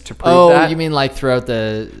evidence to prove that. Oh, you mean like throughout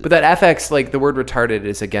the? But that FX, like the word retarded,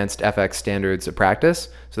 is against FX standards of practice,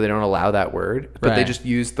 so they don't allow that word. But they just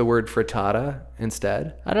use the word frittata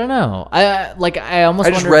instead. I don't know. I almost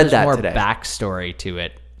just wonder read if there's that more today. backstory to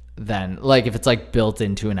it than like if it's like built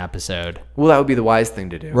into an episode. Well, that would be the wise thing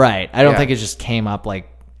to do. Right. I don't think it just came up like.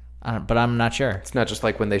 But I'm not sure. It's not just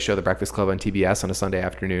like when they show The Breakfast Club on TBS on a Sunday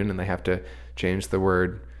afternoon and they have to change the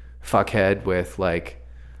word fuckhead with like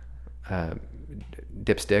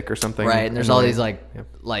dipstick or something. Right, and there's all these there's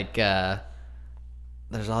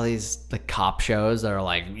all these like cop shows that are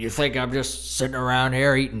like, you think I'm just sitting around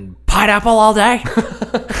here eating pineapple all day?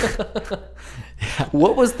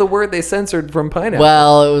 What was the word they censored from pineapple?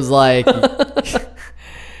 Well, it was like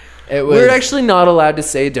we're actually not allowed to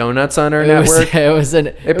say donuts on our network.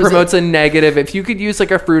 It promotes a negative. If you could use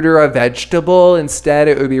like a fruit or a vegetable instead,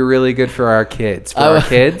 it would be really good for our kids. Our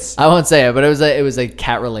kids. I won't say it, but it was a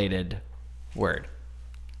cat related word.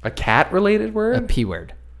 A cat related word? A P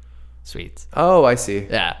word. Sweets. Oh, I see.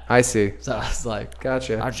 Yeah. I see. So I was like,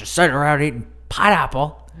 gotcha. I was just sitting around eating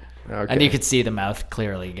pineapple. Okay. And you could see the mouth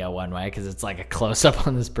clearly go one way because it's like a close up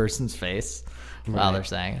on this person's face while they're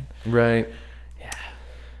saying it. Right.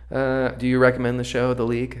 Do you recommend the show, The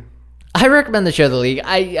League? I recommend the show, The League.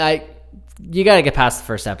 you got to get past the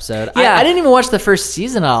first episode. Yeah. I didn't even watch the first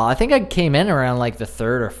season at all. I think I came in around like the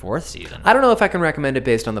third or fourth season. I don't know if I can recommend it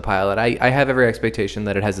based on the pilot. I have every expectation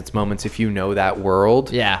that it has its moments if you know that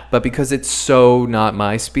world. Yeah. But because it's so not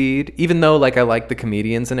my speed, even though like I like the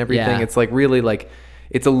comedians and everything, Yeah. it's like really like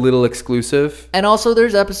it's a little exclusive. And also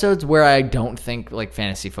there's episodes where I don't think like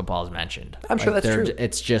fantasy football is mentioned. I'm sure Like, that's true.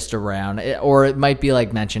 It's just around or it might be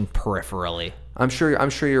like mentioned peripherally. I'm sure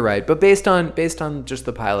you're right. But based on just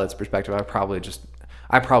the pilot's perspective, I probably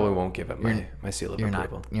won't give it my seal of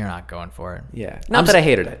approval. You're not going for it. Yeah. Not that I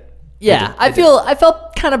hated it. Yeah, I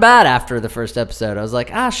felt kind of bad after the first episode. I was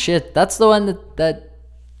like, shit, that's the one that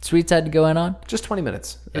Sweets had to go in on. Just 20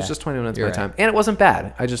 minutes. It was Yeah, just 20 minutes of you're my time. And it wasn't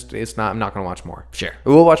bad. I'm not going to watch more. Sure.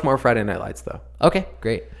 We will watch more Friday Night Lights though. Okay,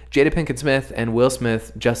 great. Jada Pinkett Smith and Will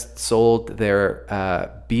Smith just sold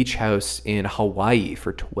their beach house in Hawaii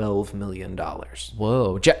for $12 million.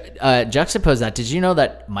 Whoa. Juxtapose that. Did you know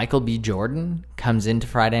that Michael B. Jordan comes into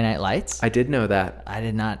Friday Night Lights? I did know that. I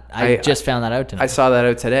did not. I just found that out tonight. I saw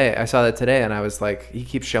that today, and I was like, he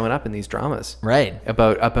keeps showing up in these dramas. Right.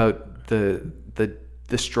 About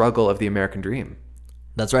the struggle of the American dream.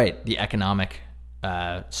 That's right. The economic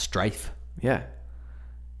strife. Yeah.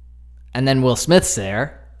 And then Will Smith's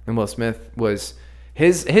there. And Will Smith was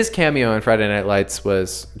his cameo in Friday Night Lights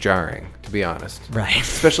was jarring, to be honest. Right.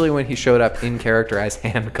 Especially when he showed up in character as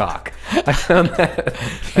Hancock. I found that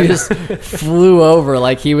He just flew over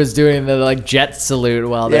like he was doing the like jet salute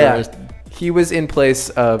while there was. He was in place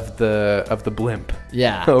of the blimp.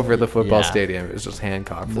 Yeah. Over the football Yeah. stadium. It was just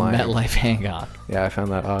Hancock The flying. MetLife Hancock. Yeah, I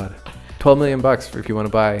found that odd. $12 million if you want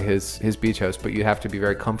to buy his beach house, but you have to be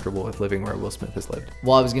very comfortable with living where Will Smith has lived.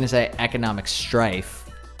 Well, I was gonna say economic strife,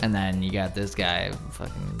 and then you got this guy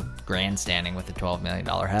fucking grandstanding with a $12 million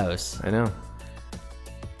house. I know.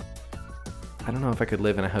 I don't know if I could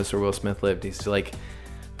live in a house where Will Smith lived. He's like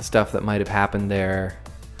the stuff that might have happened there.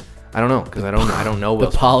 I don't know because I don't know The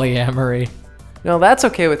Will Smith. polyamory. No, that's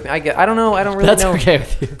okay with me. I don't know. I don't really That's know. okay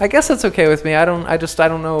with you. I guess that's okay with me. I don't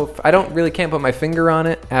know. I don't really can't put my finger on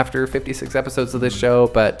it after 56 episodes of this show.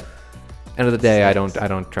 But end of the day, I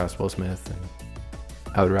don't trust Will Smith,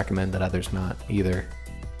 and I would recommend that others not either.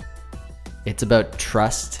 It's about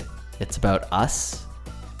trust. It's about us.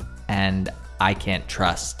 And I can't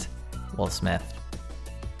trust Will Smith.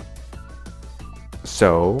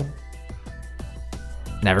 So,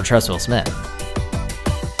 Never trust Will Smith.